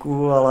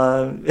pokojíčku,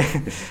 ale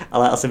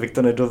asi bych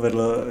to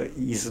nedovedl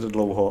jíst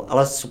dlouho.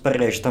 Ale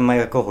super je, že tam mají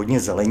jako hodně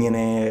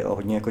zeleniny,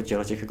 hodně jako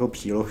těch jako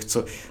příloh,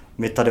 co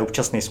my tady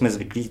občas nejsme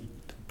zvyklí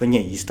úplně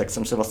jíst, tak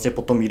jsem se vlastně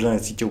po tom jídle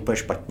necítil úplně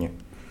špatně.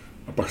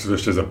 A pak se to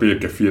ještě zapije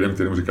kefírem,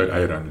 kterému říkají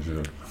ajran, že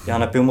jo? Já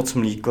nepiju moc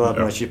mlíko a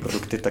další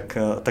produkty,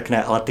 tak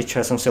ne, ale ty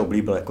čaje jsem si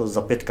oblíbil, jako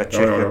za 5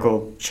 kaček, jo.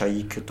 Jako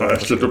čajík. A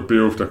ještě to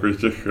pijou v takových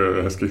těch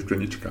hezkých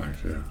skleničkách,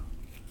 že jo?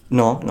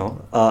 No,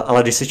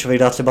 ale když si člověk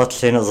dá třeba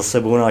 3 za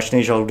sebou na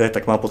nočný žaludek,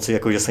 tak má pocit,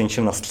 jako, že se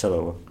něčem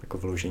nastřelil, jako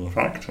vyloženě.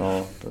 Fakt?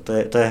 No,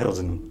 to je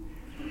hrozný.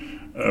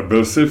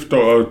 Byl jsi v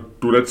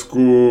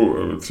Turecku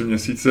 3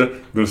 měsíce,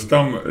 byl jsi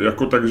tam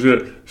jako tak,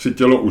 že si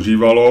tělo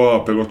užívalo a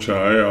pilo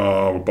čaj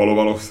a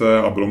opalovalo se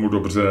a bylo mu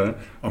dobře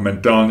a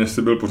mentálně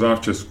jsi byl pořád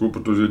v Česku,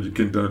 protože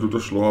díky internetu to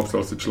šlo a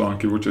psal si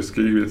články o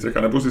českých věcech,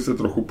 anebo jsi se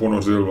trochu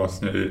ponořil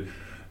vlastně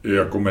i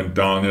jako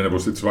mentálně, nebo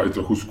si třeba i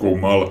trochu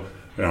zkoumal,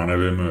 já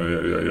nevím,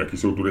 jaký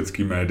jsou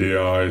turecký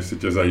média, jestli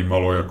tě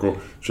zajímalo jako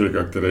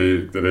člověka,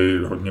 který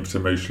hodně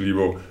přemýšlí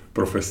o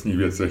profesních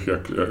věcech,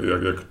 jak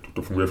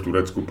to funguje v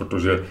Turecku,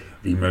 protože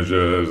víme,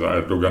 že za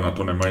Erdogana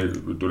to nemají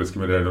turecký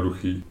média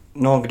jednoduchý.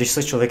 No, když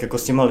se člověk jako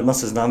s těma lidma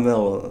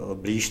seznámil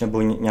blíž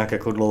nebo nějak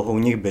jako dlouho u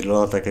nich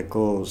bydlel, tak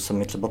jako se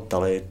mi třeba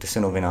ptali, ty jsi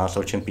novinář,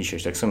 o čem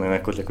píšeš, tak jsem jim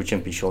jako řekl, o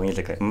čem píšou, oni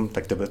říkají,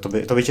 tak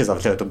to by tě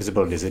zavřeli, to by si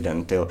byl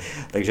disident, jo.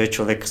 Takže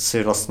člověk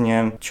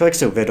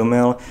si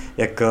uvědomil,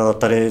 jak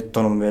tady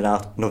to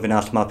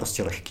novinář má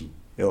prostě lehký.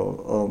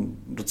 Jo,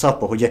 docela v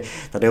pohodě.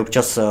 Tady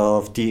občas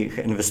v těch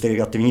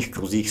investigativních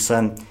kruzích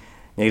se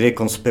někdy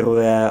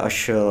konspiruje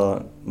až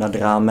nad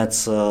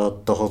rámec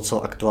toho,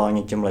 co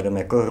aktuálně těm lidem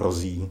jako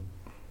hrozí.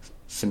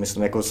 si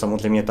myslím, jako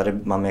samozřejmě tady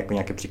máme jako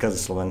nějaký příklad ze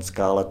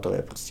Slovenska, ale to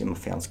je prostě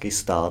mafiánský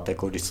stát,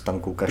 jako když se tam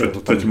koukáš.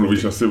 Teď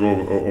mluvíš asi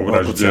o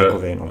vraždě.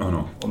 Kuciakovi, no.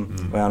 Ano.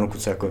 O Jánu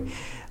Kuciakovi.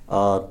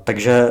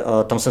 Takže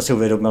tam jsem si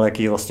uvědomil,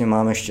 jaký vlastně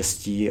máme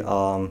štěstí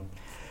a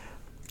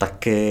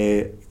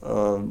taky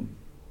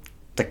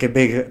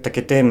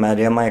ty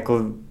média mají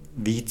jako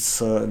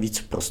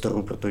víc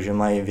prostoru, protože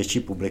mají větší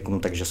publikum,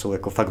 takže jsou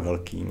jako fakt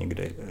velký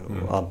někdy.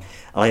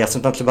 Ale já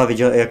jsem tam třeba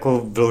viděl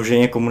jako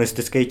vyloženě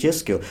komunistický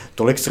tisk. Jo.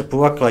 Tolik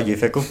srpů a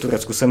kladiv jako v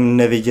Turecku jsem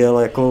neviděl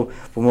jako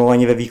pomalu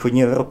ani ve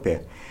východní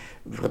Evropě.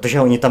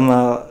 Protože oni tam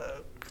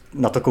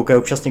na to koukají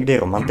občas někdy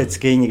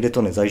romanticky, nikdy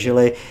to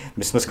nezažili.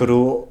 My jsme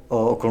shodou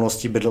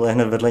okolností bydleli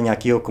hned vedle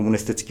nějakého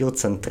komunistického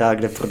centra,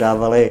 kde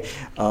prodávali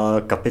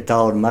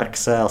Kapitál od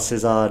Marxe asi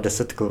za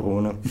 10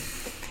 korun.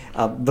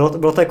 A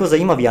bylo to jako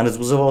zajímavé a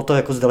nezbuzovalo to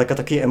jako zdaleka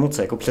taky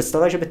emoce. Jako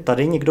představa, že by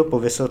tady někdo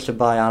pověsil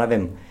třeba, já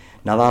nevím,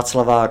 na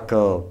Václavák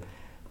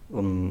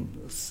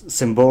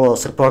symbol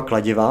srpova a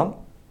kladiva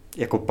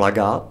jako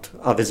plakát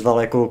a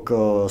vyzval jako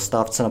k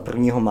stávce na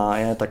 1.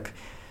 máje, tak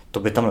to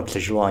by tam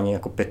nepřežilo ani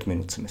jako 5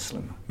 minut, si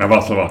myslím. Na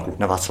Václaváku?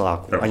 Na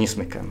Václaváku, ani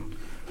smykem.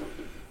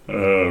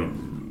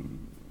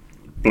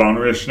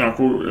 Plánuješ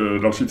nějakou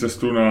další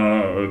cestu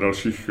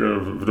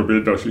v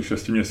době dalších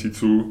 6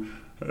 měsíců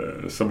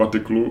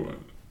sabatiklu?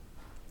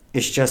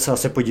 Ještě se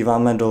asi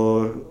podíváme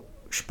do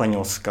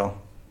Španělska,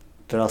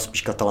 teda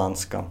spíš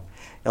Katalánska.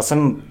 Já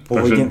jsem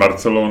původně... Takže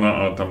Barcelona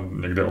a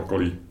tam někde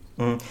okolí.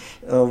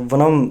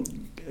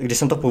 Když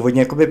jsem to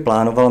původně jakoby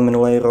plánoval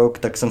minulý rok,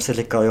 tak jsem si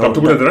říkal, jo... Tam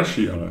to bude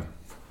dražší, ale...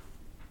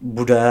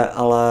 Bude,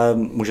 ale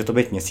může to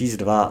být měsíc,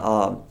 2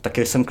 a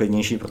taky jsem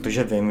klidnější,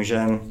 protože vím,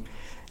 že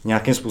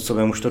nějakým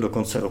způsobem už to do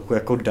konce roku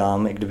jako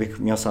dám, i kdybych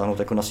měl sáhnout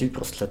jako na svý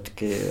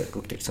prostředky,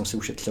 jako kterých jsem si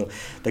ušetřil.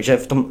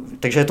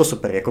 Takže je to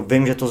super, jako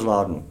vím, že to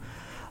zvládnu.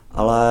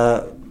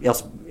 Ale já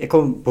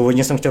jako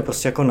původně jsem chtěl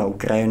prostě jako na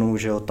Ukrajinu,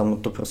 že jo, tam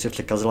to prostě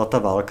překazila ta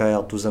válka,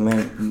 já tu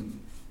zemi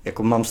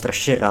jako mám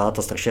strašně rád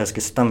a strašně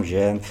hezky se tam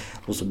žije,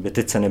 by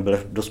ty ceny byly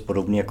dost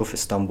podobné jako v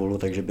Istanbulu,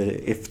 takže by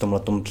i v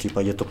tomhletom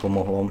případě to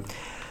pomohlo.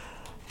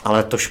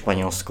 Ale to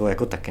Španělsko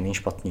jako taky není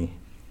špatný.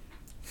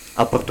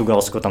 A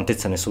Portugalsko, tam ty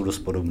ceny jsou dost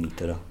podobné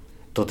teda.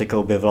 To teďka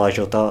objevila,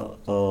 že ta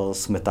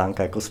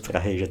smetánka jako z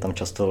Prahy, že tam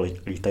často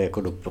lítají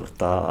jako do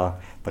Porta a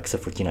pak se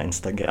fotí na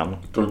Instagram.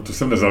 To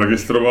jsem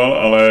nezaregistroval,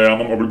 ale já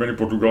mám oblíbený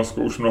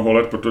Portugalsko už mnoho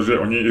let, protože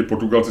oni i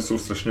Portugalci jsou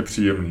strašně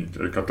příjemní.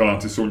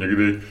 Katalánci jsou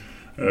někdy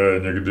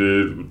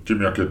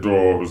tím, jak je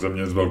to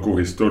země s velkou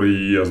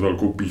historií a s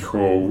velkou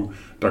pýchou,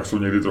 tak jsou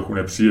někdy trochu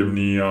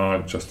nepříjemní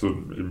a často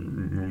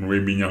mluví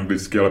méně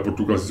anglicky, ale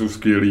Portugalci jsou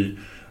skvělí,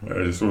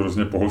 že jsou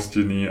hrozně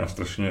pohostinní a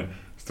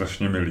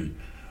strašně milí.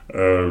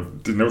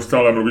 Ty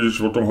neustále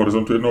mluvíš o tom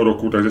horizontu 1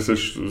 roku, takže jsi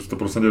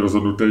 100%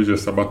 rozhodnutý, že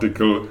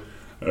sabbatical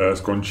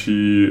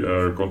skončí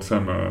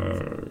koncem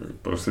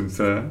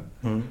prosince.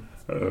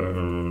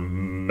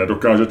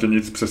 Nedokáže tě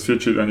nic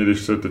přesvědčit, ani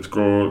když se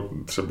teďko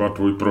třeba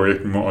tvůj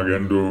projekt mimo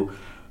agendu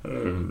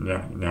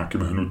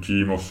nějakým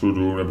hnutím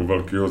osudu nebo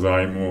velkého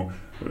zájmu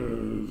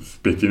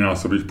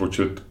zpětinásobíš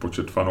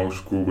počet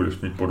fanoušků,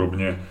 budeš mít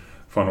podobně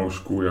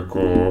fanoušků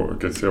jako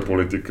Keci a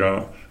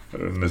politika.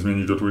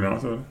 Nezmění to tvůj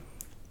názor?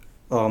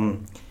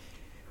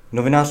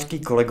 Novinářský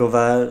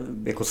kolegové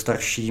jako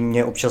starší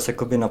mě občas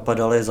jakoby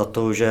napadali za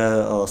to, že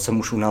jsem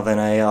už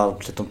unavený a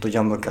přitom to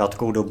dělám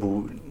krátkou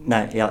dobu.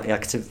 Ne, já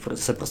chci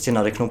se prostě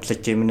nadechnout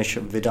předtím, než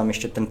vydám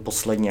ještě ten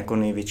poslední jako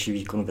největší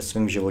výkon ve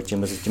svém životě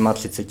mezi těma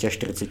 30 a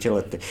 40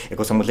 lety.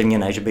 Jako samozřejmě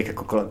ne, že bych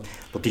jako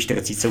po té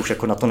 40 už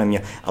jako na to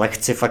neměl, ale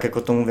chci fakt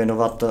jako tomu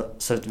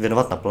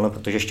věnovat naplno,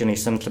 protože ještě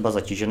nejsem třeba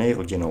zatížený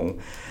rodinou.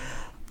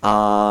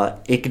 A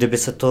i kdyby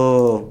se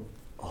to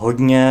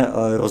hodně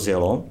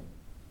rozjelo,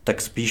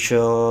 tak spíš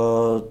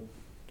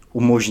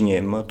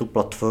umožním tu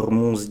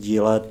platformu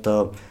sdílet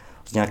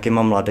s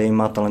nějakýma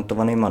mladýma,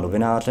 talentovanýma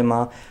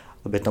novinářema,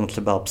 aby tam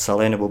třeba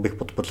psali, nebo bych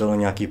podpořil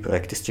nějaký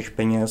projekty z těch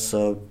peněz,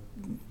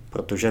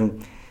 protože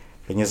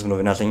peněz v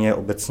novinařině je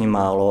obecně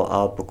málo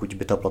a pokud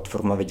by ta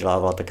platforma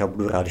vydělávala, tak já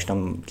budu rád, když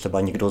tam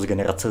třeba někdo z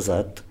generace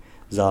Z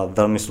za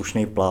velmi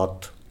slušný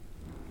plat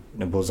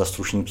nebo za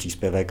slušný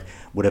příspěvek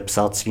bude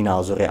psát svý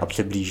názory a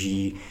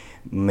přiblíží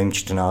mým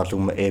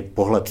čtenářům i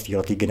pohled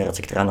této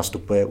generace, která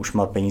nastupuje, už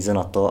má peníze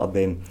na to,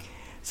 aby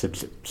se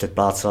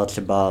předplácela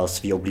třeba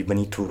svý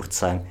oblíbený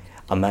tvůrce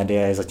a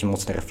média je zatím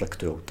moc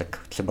nereflektují, tak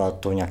třeba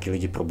to nějaký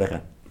lidi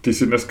probere. Ty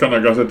jsi dneska na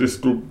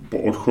Gazetistu po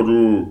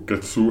odchodu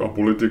Keců a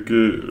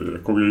politiky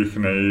jako jejich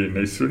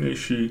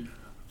nejsilnější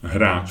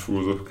hráč v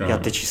úvozovkách. Já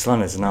ty čísla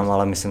neznám,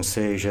 ale myslím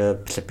si, že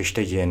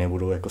Přepište dějiny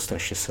budou jako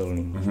strašně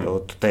silný.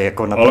 Jo, to je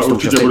jako ale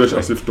určitě budeš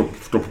asi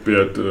v top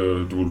 5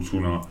 tvůrců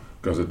na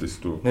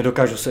Gazetistu.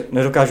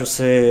 Nedokážu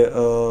si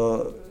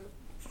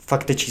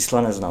fakt ty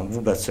čísla neznám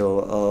vůbec,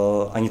 jo.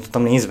 Ani to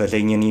tam není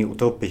zveřejněný, u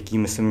toho pití,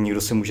 myslím,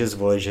 někdo si může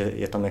zvolit, že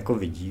je tam jako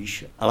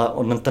vidíš,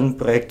 ale ten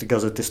projekt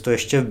Gazetistu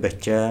ještě v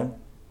betě,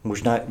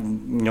 možná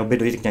měl by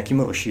dojít k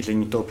nějakému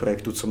rozšíření toho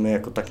projektu, co mi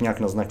jako tak nějak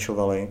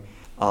naznačovali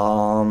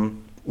a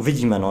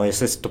uvidíme, no,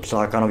 jestli to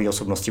přiláká nový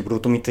osobnosti, budou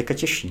to mít teďka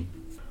těžší.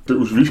 Ty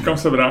už víš, kam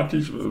se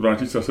vrátíš?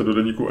 Vrátíš se zase do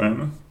deníku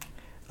N?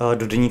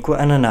 Do deníku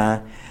N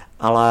ne,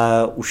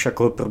 ale už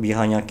jako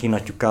probíhá nějaké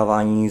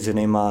naťukávání s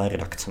jinýma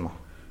redakcema.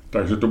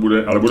 Takže to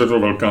bude, ale bude to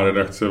velká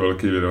redakce,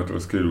 velký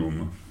vydavatelský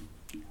dům.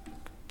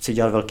 Chci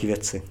dělat velké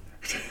věci.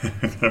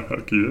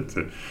 Velké věci.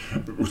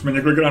 Už jsme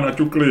několikrát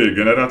naťukli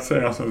generace,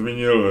 já jsem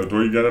zmínil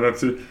tvoji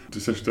generaci. Ty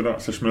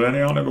seš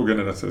mileniál nebo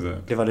generace Z?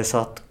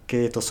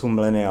 90ky to jsou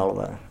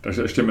mileniálové.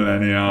 Takže ještě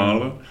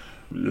mileniál.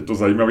 Je to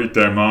zajímavý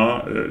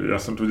téma, já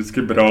jsem to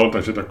vždycky bral,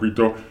 takže takový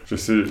to, že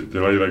si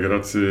dělají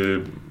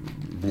legraci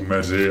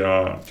boomeři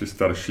a ti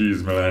starší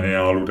z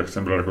mileniálů, tak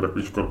jsem bral jako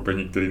takový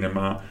škorpení, který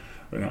nemá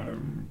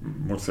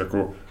moc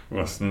jako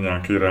vlastně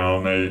nějaký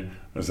reálnej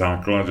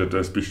základ, že to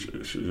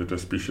je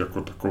spíš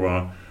jako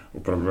taková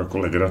opravdu jako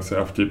legrace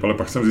a vtip, ale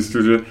pak jsem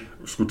zjistil, že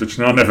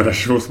skutečná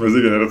nevraživost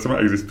mezi generacemi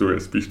existuje,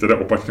 spíš teda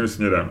opačným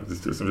směrem.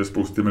 Zjistil jsem, že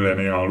spousty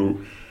mileniálů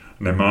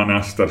nemá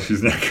náš starší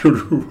z nějakého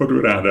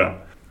důvodu ráda.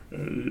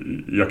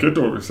 Jak je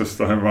to se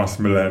vztahem vás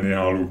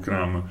mileniálů k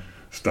nám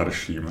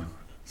starším?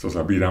 Co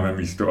zabíráme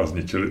místo a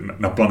zničili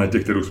na planetě,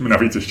 kterou jsme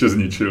navíc ještě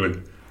zničili?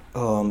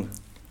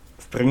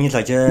 V první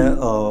řadě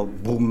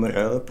boomer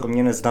pro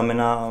mě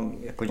neznamená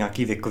jako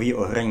nějaký věkový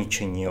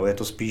ohraničení. Jo. Je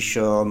to spíš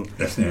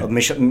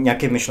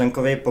nějaký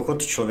myšlenkový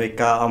pochod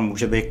člověka a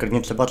může být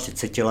klidně třeba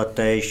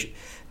 30letý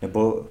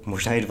nebo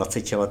možná i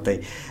 20letý,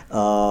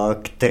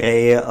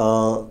 který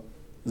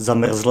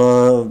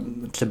zamrzl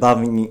třeba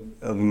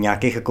v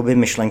nějakých jakoby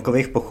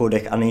myšlenkových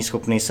pochodech a není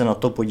schopný se na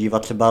to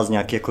podívat třeba z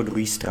nějaké jako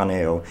druhé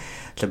strany. Jo.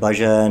 Třeba,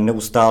 že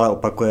neustále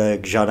opakuje,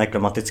 k žádné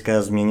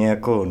klimatické změně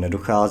jako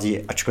nedochází,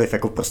 ačkoliv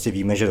jako prostě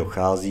víme, že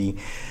dochází.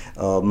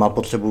 Má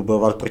potřebu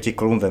bojovat proti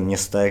kolům ve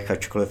městech,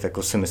 ačkoliv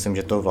jako si myslím,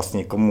 že to vlastně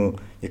někomu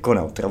jako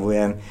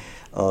neotravuje.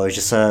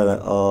 Že se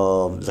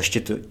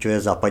zaštiťuje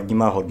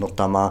západníma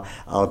hodnotama,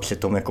 ale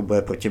přitom jako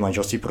boje proti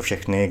manželství pro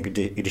všechny,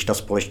 když ta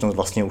společnost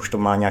vlastně už to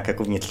má nějak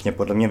jako vnitřně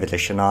podle mě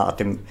vyřešená a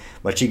ty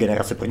mladší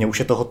generace, pro ně už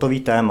je to hotový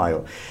téma.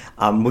 Jo.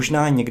 A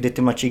možná někdy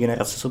ty mladší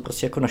generace jsou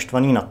prostě jako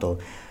naštvaný na to,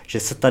 že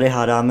se tady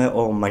hádáme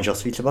o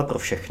manželství třeba pro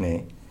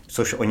všechny,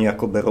 což oni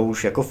jako berou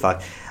už jako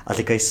fakt a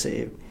říkají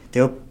si,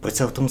 tyjo, proč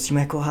se o to musíme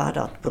jako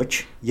hádat,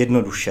 proč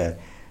jednoduše?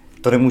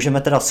 To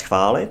nemůžeme teda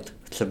schválit,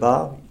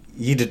 třeba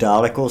jít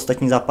dál jako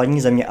ostatní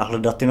západní země a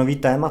hledat ty nový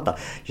témata.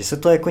 Že se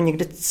to jako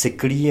někdy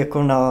cyklí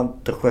jako na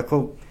trochu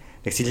jako,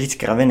 nechci říct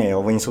kraviny,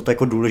 jo? Oni jsou to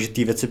jako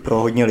důležité věci pro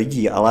hodně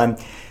lidí, ale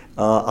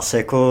asi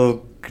jako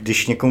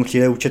když někomu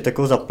přijde účet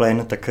jako za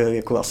plyn, tak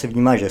jako asi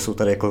vnímá, že jsou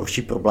tady jako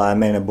horší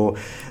problémy, nebo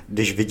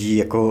když vidí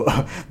jako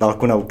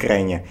válku na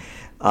Ukrajině.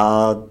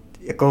 A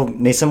jako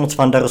nejsem moc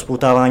fanda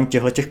rozpoutávání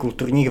těchto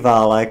kulturních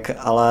válek,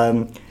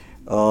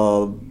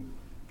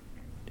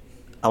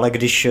 ale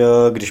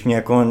když mě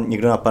jako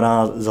někdo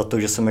napadá za to,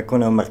 že jsem jako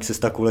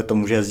neomarxista kvůli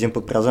tomu, že jezdím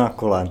po Praze na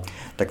kole,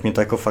 tak mě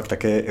to jako fakt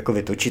taky jako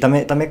vytočí.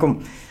 Tam jako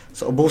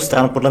z obou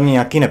stran podle mě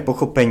nějaké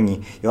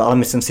nepochopení, jo, ale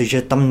myslím si,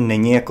 že tam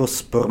není jako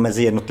spor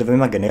mezi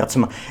jednotlivými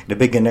generacemi.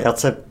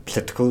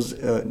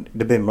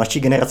 Kdyby mladší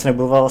generace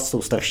nebojovala s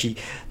tou starší,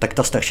 tak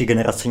ta starší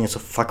generace něco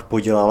fakt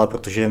podělala,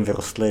 protože jim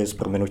vyrostly s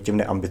prominutím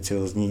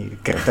neambiciozní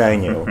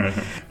kreténi. Jo.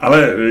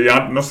 Ale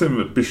já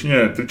nosím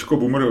pyšně tričko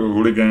boomer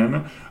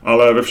hooligan,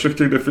 ale ve všech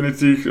těch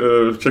definicích,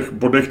 v těch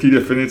bodech té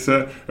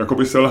definice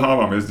jakoby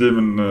selhávám.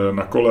 Jezdím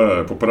na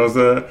kole po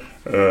Praze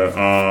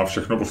a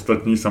všechno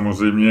ostatní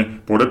samozřejmě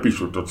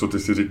podepíšu. To, co ty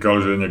si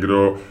říkal, že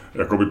někdo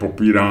jakoby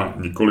popírá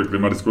nikoli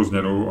klimatickou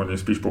změnu, oni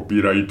spíš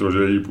popírají to,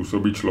 že jí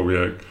působí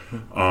člověk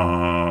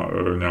a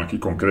nějaký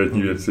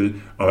konkrétní věci,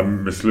 ale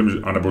myslím, že,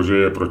 anebo že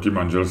je proti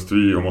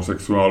manželství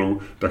homosexuálů,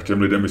 tak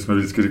těm lidem my jsme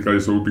vždycky říkali,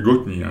 že jsou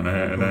bigotní a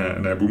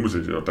ne boomři.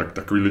 Tak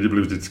takový lidi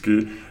byli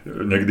vždycky,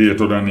 někdy je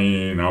to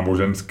daný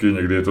nábožensky,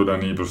 někdy je to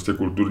daný prostě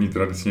kulturní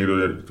tradici, někdy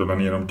je to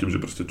daný jenom tím, že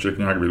prostě člověk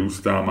nějak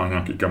vyrůstá, má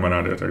nějaký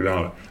kamarády a tak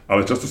dále.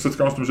 Ale často se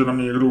setkám s tím, že na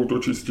mě někdo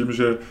útočí s tím,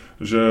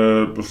 že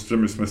prostě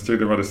my jsme z těch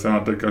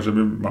 90. a že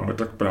my máme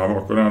tak právo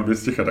akorát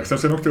věc ticha. Tak jsem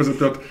se jenom chtěl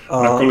zeptat,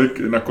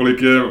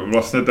 nakolik je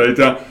vlastně tady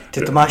ta...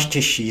 Ty to máš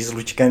těžší s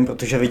Lučkem,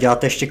 protože vy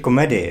děláte ještě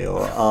komedii,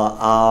 jo?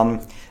 A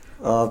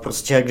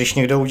prostě když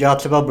někdo udělá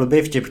třeba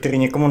blbý vtip, který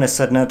někomu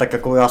nesedne, tak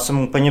jako já jsem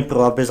úplně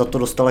pro, aby za to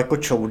dostal jako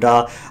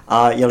čouda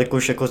a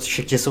jelikož jako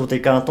všichni jsou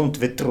teďka na tom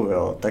Twitteru,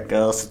 jo, tak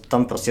se to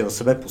tam prostě do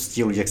sebe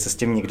pustí, Luděk se s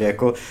tím nikdy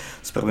jako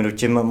s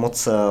prominutím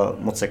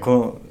moc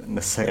jako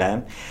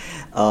nesere.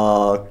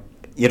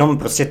 Jenom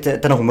prostě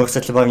ten humor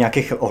se třeba v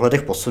nějakých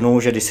ohledech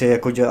posunul, že když si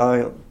jako dělá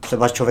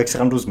třeba člověk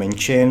srandu z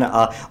menšin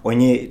a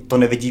oni to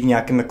nevidí v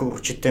nějakém jako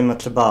určitém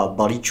třeba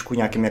balíčku,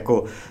 nějakým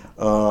jako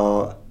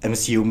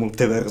MCU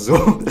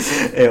multiverzu,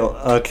 jo,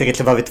 který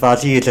třeba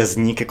vytváří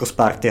řezník jako z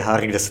Party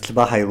Hard, kde se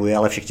třeba hajluje,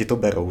 ale všichni to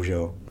berou, že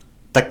jo.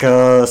 Tak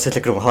si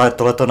řeknu, hele,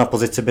 tohleto na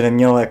pozici by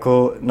neměl,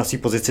 jako na svý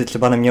pozici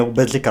třeba neměl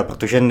vůbec říkat,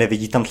 protože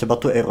nevidí tam třeba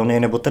tu ironii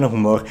nebo ten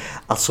humor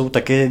a jsou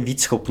taky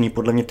víc schopní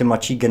podle mě ty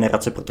mladší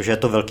generace, protože je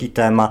to velký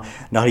téma,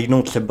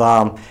 nahlídnout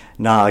třeba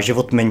na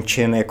život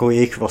menšin jako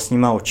jejich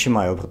vlastníma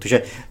očima, jo,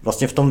 protože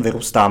vlastně v tom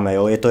vyrůstáme,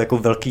 jo, je to jako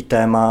velký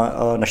téma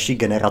naší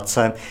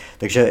generace,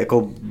 takže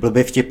jako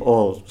blbý vtip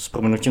o s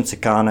prominutím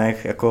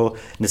cikánech jako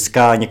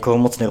dneska někoho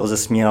moc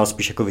nerozesmí, ale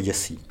spíš jako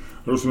vyděsí.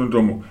 Rozumím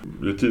tomu.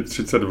 Je ti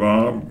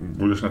 32,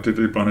 budeš na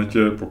té planetě,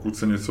 pokud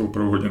se něco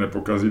opravdu hodně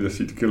nepokazí,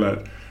 desítky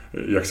let.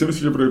 Jak si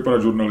myslíš, že bude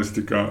vypadat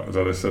žurnalistika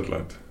za 10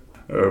 let?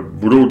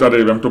 Budou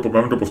tady, vem to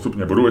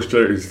postupně, budou ještě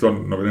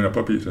existovat noviny na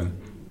papíře?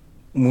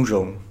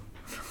 Můžou.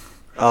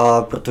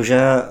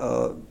 Protože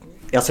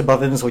já se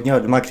bavím s hodně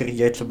lidma, kteří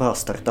dělají třeba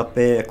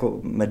startupy jako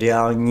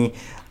mediální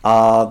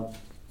a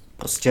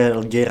prostě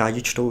lidi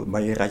rádi čtou,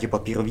 mají rádi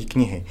papírové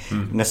knihy.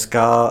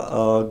 Dneska,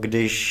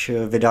 když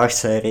vydáš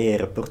sérii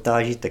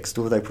reportáží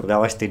textů, tak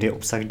prodáváš stejný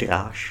obsah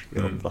dráž.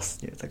 Jo,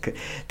 vlastně. Tak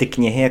ty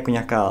knihy jako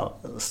nějaká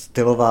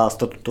stylová,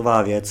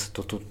 statutová věc,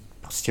 to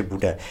prostě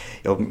bude.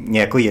 Jo, mě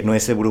jako jedno,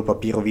 jestli budou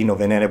papírové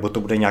noviny, nebo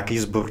to bude nějaký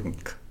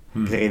sborník,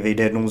 který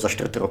vyjde jednou za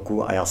 4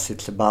 roku a já si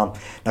třeba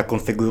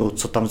nakonfiguruju,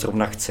 co tam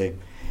zrovna chci.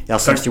 Já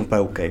jsem s tím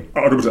úplně OK.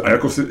 A dobře, a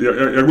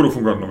jak budou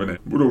fungovat noviny?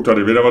 Budou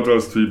tady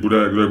vydavatelství,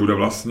 kdo je bude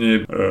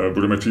vlastnit,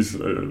 budeme číst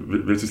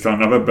věci stát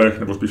na webech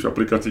nebo spíš v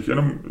aplikacích,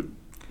 jenom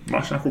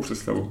máš nějakou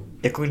představu?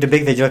 Jako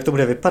kdybych věděl, jak to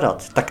bude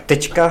vypadat, tak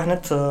teďka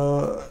hned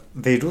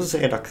vyjdu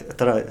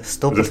z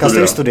toho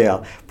podcastového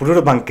studia, půjdu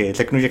do banky,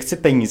 řeknu, že chci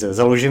peníze,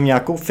 založím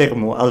nějakou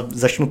firmu a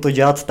začnu to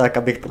dělat tak,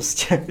 abych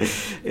prostě...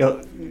 Jo,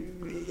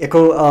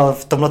 jako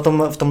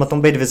v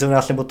tomhletom být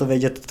vizionář nebo to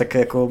vědět, tak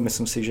jako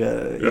myslím si, že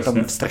je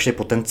tam strašný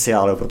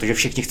potenciál, jo, protože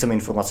všichni chceme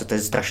informace, to je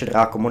strašně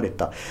drahá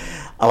komodita.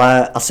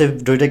 Ale asi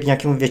dojde k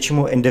nějakému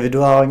většímu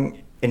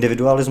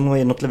individualismu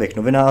jednotlivých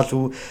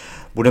novinářů,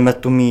 budeme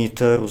tu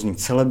mít různý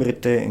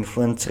celebrity,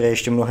 influencery,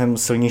 ještě mnohem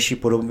silnější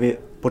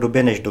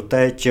podobě než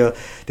doteď,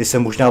 ty se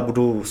možná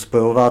budou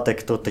spojovat,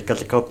 jak to teďka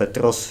říkal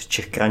Petros v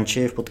Czech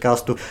Crunchy v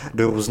podcastu,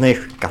 do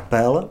různých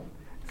kapel.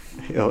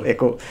 Jo,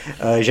 jako,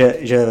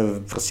 že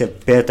prostě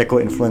 5 jako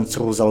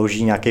influencerů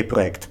založí nějaký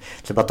projekt.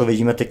 Třeba to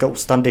vidíme teďka u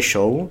Standy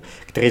Show,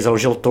 který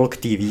založil Talk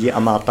TV a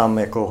má tam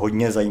jako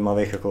hodně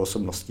zajímavých jako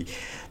osobností.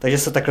 Takže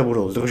se takhle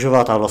budou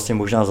sdružovat a vlastně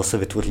možná zase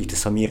vytvoří ty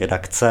samé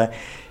redakce.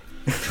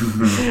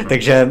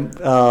 Takže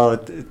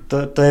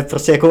to je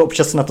prostě jako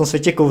občas na tom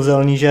světě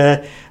kouzelný, že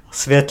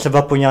svět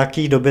třeba po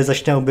nějaký době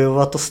začne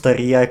objevovat to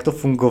starý a jak to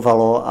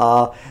fungovalo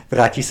a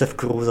vrátí se v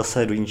kruhu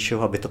zase do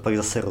ničeho, aby to pak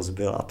zase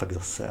rozbil a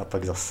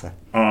pak zase.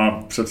 A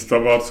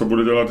představa, co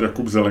bude dělat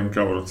Jakub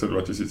Zelenka v roce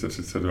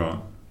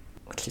 2032?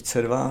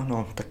 32?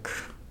 No tak...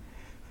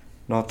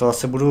 No to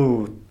asi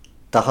budu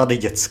tahat i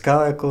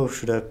děcka, jako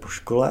všude po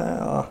škole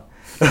a...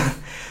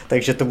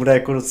 Takže to bude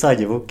jako docela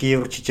divoký,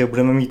 určitě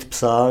budeme mít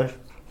psa,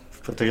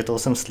 protože toho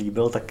jsem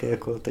slíbil taky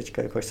jako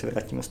teďka, jako až se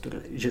vrátíme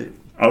že...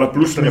 Ale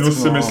plus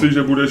minus si myslíš,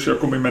 že budeš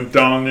jako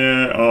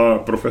mentálně a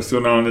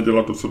profesionálně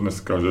dělat to, co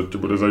dneska, že tě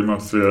bude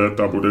zajímat svět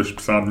a budeš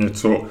psát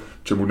něco,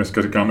 čemu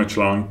dneska říkáme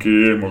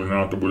články,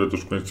 možná to bude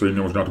trošku něco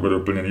jiného, možná to bude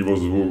doplněný o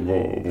zvuk,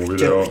 o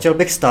video. Chtěl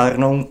bych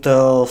stárnout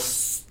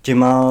s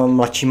těma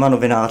mladšíma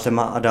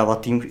novinářema a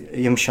dávat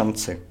jim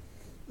šanci.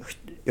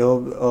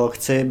 Jo,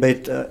 chci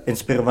být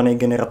inspirovaný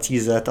generací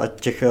Z a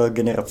těch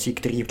generací,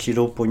 které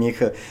přijdou po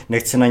nich.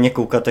 Nechci na ně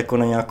koukat jako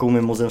na nějakou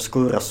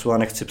mimozemskou rasu a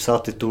nechci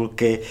psát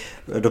titulky.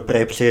 Do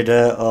Prahy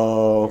přijede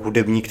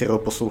hudebník, kterého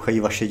poslouchají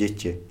vaše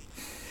děti.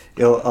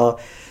 Jo, a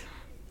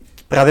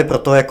právě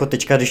proto, jako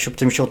teďka, když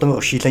přemýšlím o tom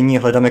rozšíření,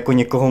 hledám jako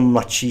někoho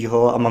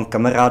mladšího a mám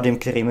kamarády,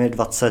 kterým je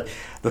 20,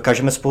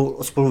 dokážeme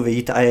spolu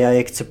vyjít a já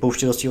je chci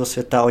pouštět do svého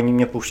světa a oni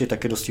mě pouštějí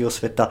taky do svého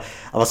světa.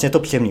 A vlastně je to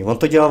příjemný. On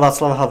to dělal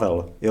Václav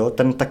Havel, jo?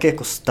 Ten taky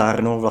jako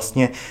stárnul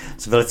vlastně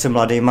s velice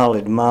mladýma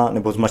lidma,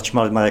 nebo s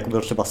mladšíma lidma, jako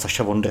byl třeba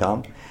Saša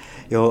Vondra.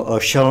 Jo,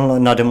 šel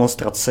na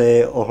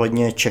demonstraci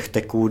ohledně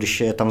Čechteků,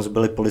 když je tam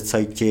zbyli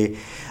policajti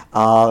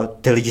a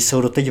ty lidi se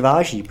ho doteď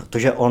váží,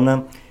 protože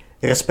on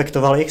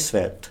respektoval jejich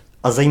svět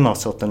a zajímal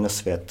se o ten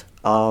svět.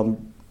 A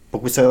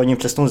pokud se o něj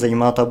přestanou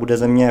zajímat a bude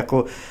ze mě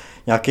jako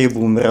nějaký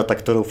boomer,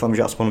 tak to doufám,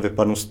 že aspoň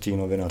vypadnu z té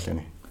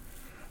novinařiny.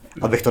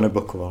 Abych to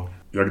neblokoval.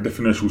 Jak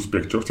definuješ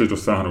úspěch? Čeho chceš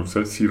dosáhnout? Co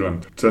je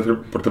cílem? Co je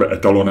pro tebe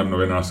etalonem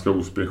novinářského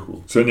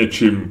úspěchu? Co je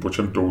něčím, po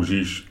čem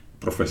toužíš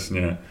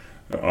profesně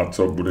a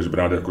co budeš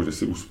brát jako, že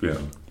jsi uspěl?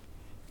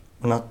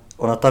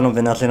 Ona ta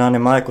novinařina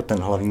nemá jako ten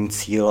hlavní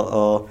cíl.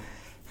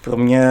 Pro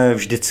mě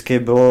vždycky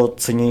bylo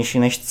cennější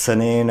než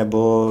ceny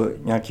nebo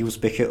nějaký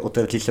úspěchy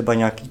otevřít třeba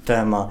nějaký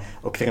téma,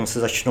 o kterém se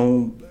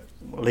začnou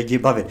lidi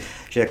bavit.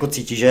 Že jako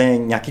cítí, že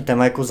nějaký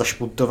téma jako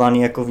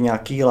zašpuntovaný jako v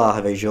nějaký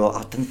láhvi, že jo,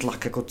 a ten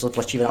tlak jako co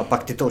tlačí ven a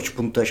pak ty to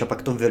odšpuntuješ a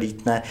pak to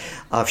vylítne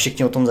a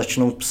všichni o tom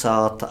začnou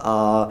psát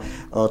a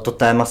to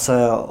téma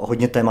se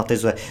hodně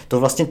tematizuje. To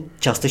vlastně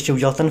částečně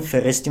udělal ten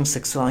Ferry s tím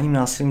sexuálním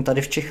násilím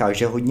tady v Čechách,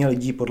 že hodně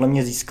lidí podle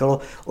mě získalo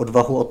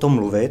odvahu o tom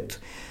mluvit.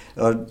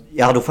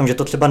 Já doufám, že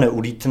to třeba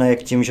neulítne jak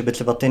tím, že by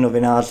třeba ty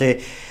novináři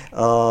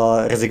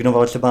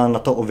rezignovali třeba na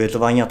to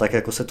ověřování a tak,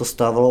 jako se to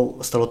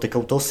stalo teďka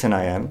u toho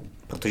Sinaje,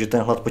 protože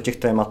ten hlad po těch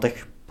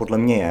tématech podle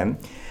mě je.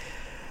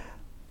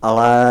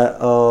 Ale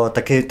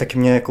taky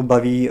mě jako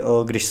baví,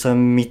 když se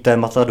mý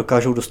témata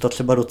dokážou dostat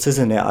třeba do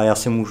ciziny a já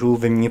si můžu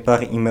vyměnit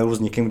pár e-mailů s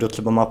někým, kdo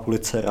třeba má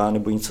Pulitzera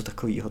nebo něco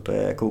takového. To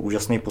je jako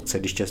úžasný pocit,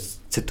 když tě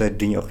cituje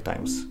The New York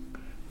Times.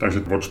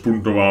 Takže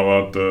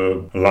odšpuntovávat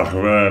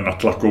lahve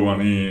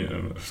natlakovaný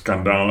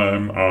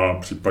skandálem a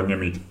případně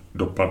mít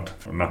dopad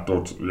na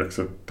to, jak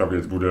se ta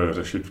věc bude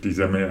řešit v té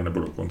zemi, nebo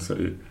dokonce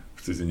i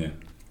v cizině.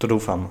 To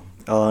doufám.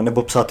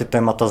 Nebo psát ty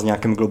témata s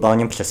nějakým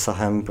globálním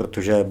přesahem,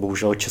 protože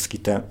bohužel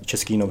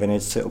český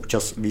noviny si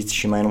občas víc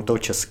všímají jenom toho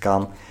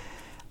Česka,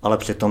 ale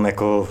přitom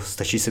jako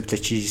stačí si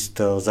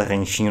přečíst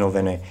zahraniční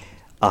noviny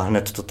a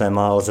hned to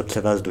téma lze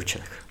převést do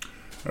Čech.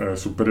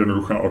 Super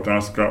jednoduchá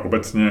otázka.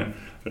 Obecně,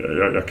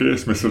 jaký je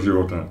smysl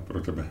života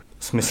pro tebe?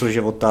 Smysl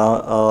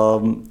života?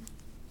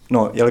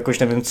 No, jelikož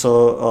nevím,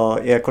 co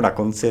je jako na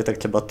konci, tak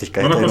třeba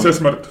teďka... No na konci je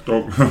smrt.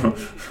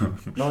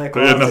 No, jako,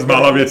 to je jedna z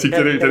mála věcí,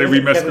 které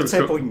víme. Co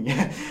je po ní.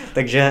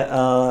 Takže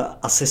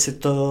asi si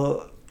to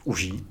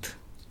užít.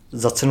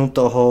 Za cenu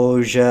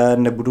toho, že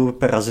nebudu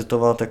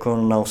parazitovat jako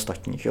na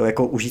ostatních. Jo?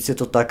 Jako užít si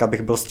to tak,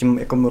 abych byl s tím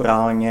jako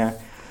morálně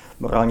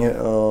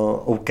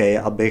OK,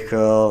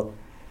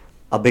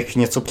 abych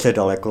něco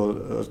předal, jako,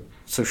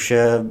 což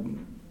je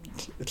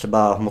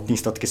třeba hmotný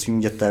statky svým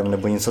dětem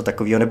nebo něco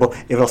takového, nebo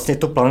i vlastně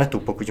tu planetu,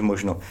 pokud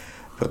možno.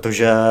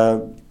 Protože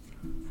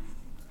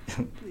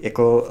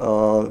jako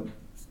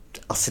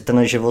asi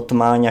ten život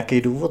má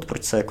nějaký důvod,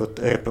 proč se jako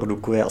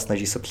reprodukuje a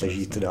snaží se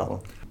přežít dál.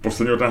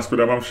 Poslední otázku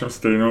dávám všem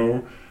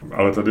stejnou,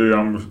 ale tady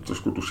já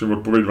trošku tuším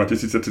odpověď.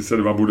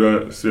 2032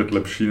 bude svět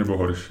lepší nebo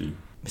horší?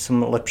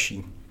 Myslím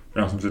lepší.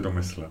 Já jsem si to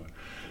myslel.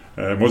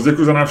 Moc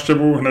děkuji za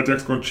návštěvu. Hned jak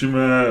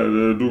skončíme,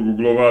 jdu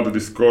googlovat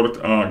Discord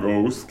a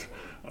Ghost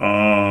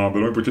a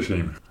bylo mi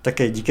potěšením.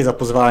 Také díky za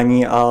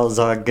pozvání a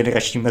za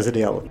generační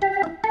mezidialog.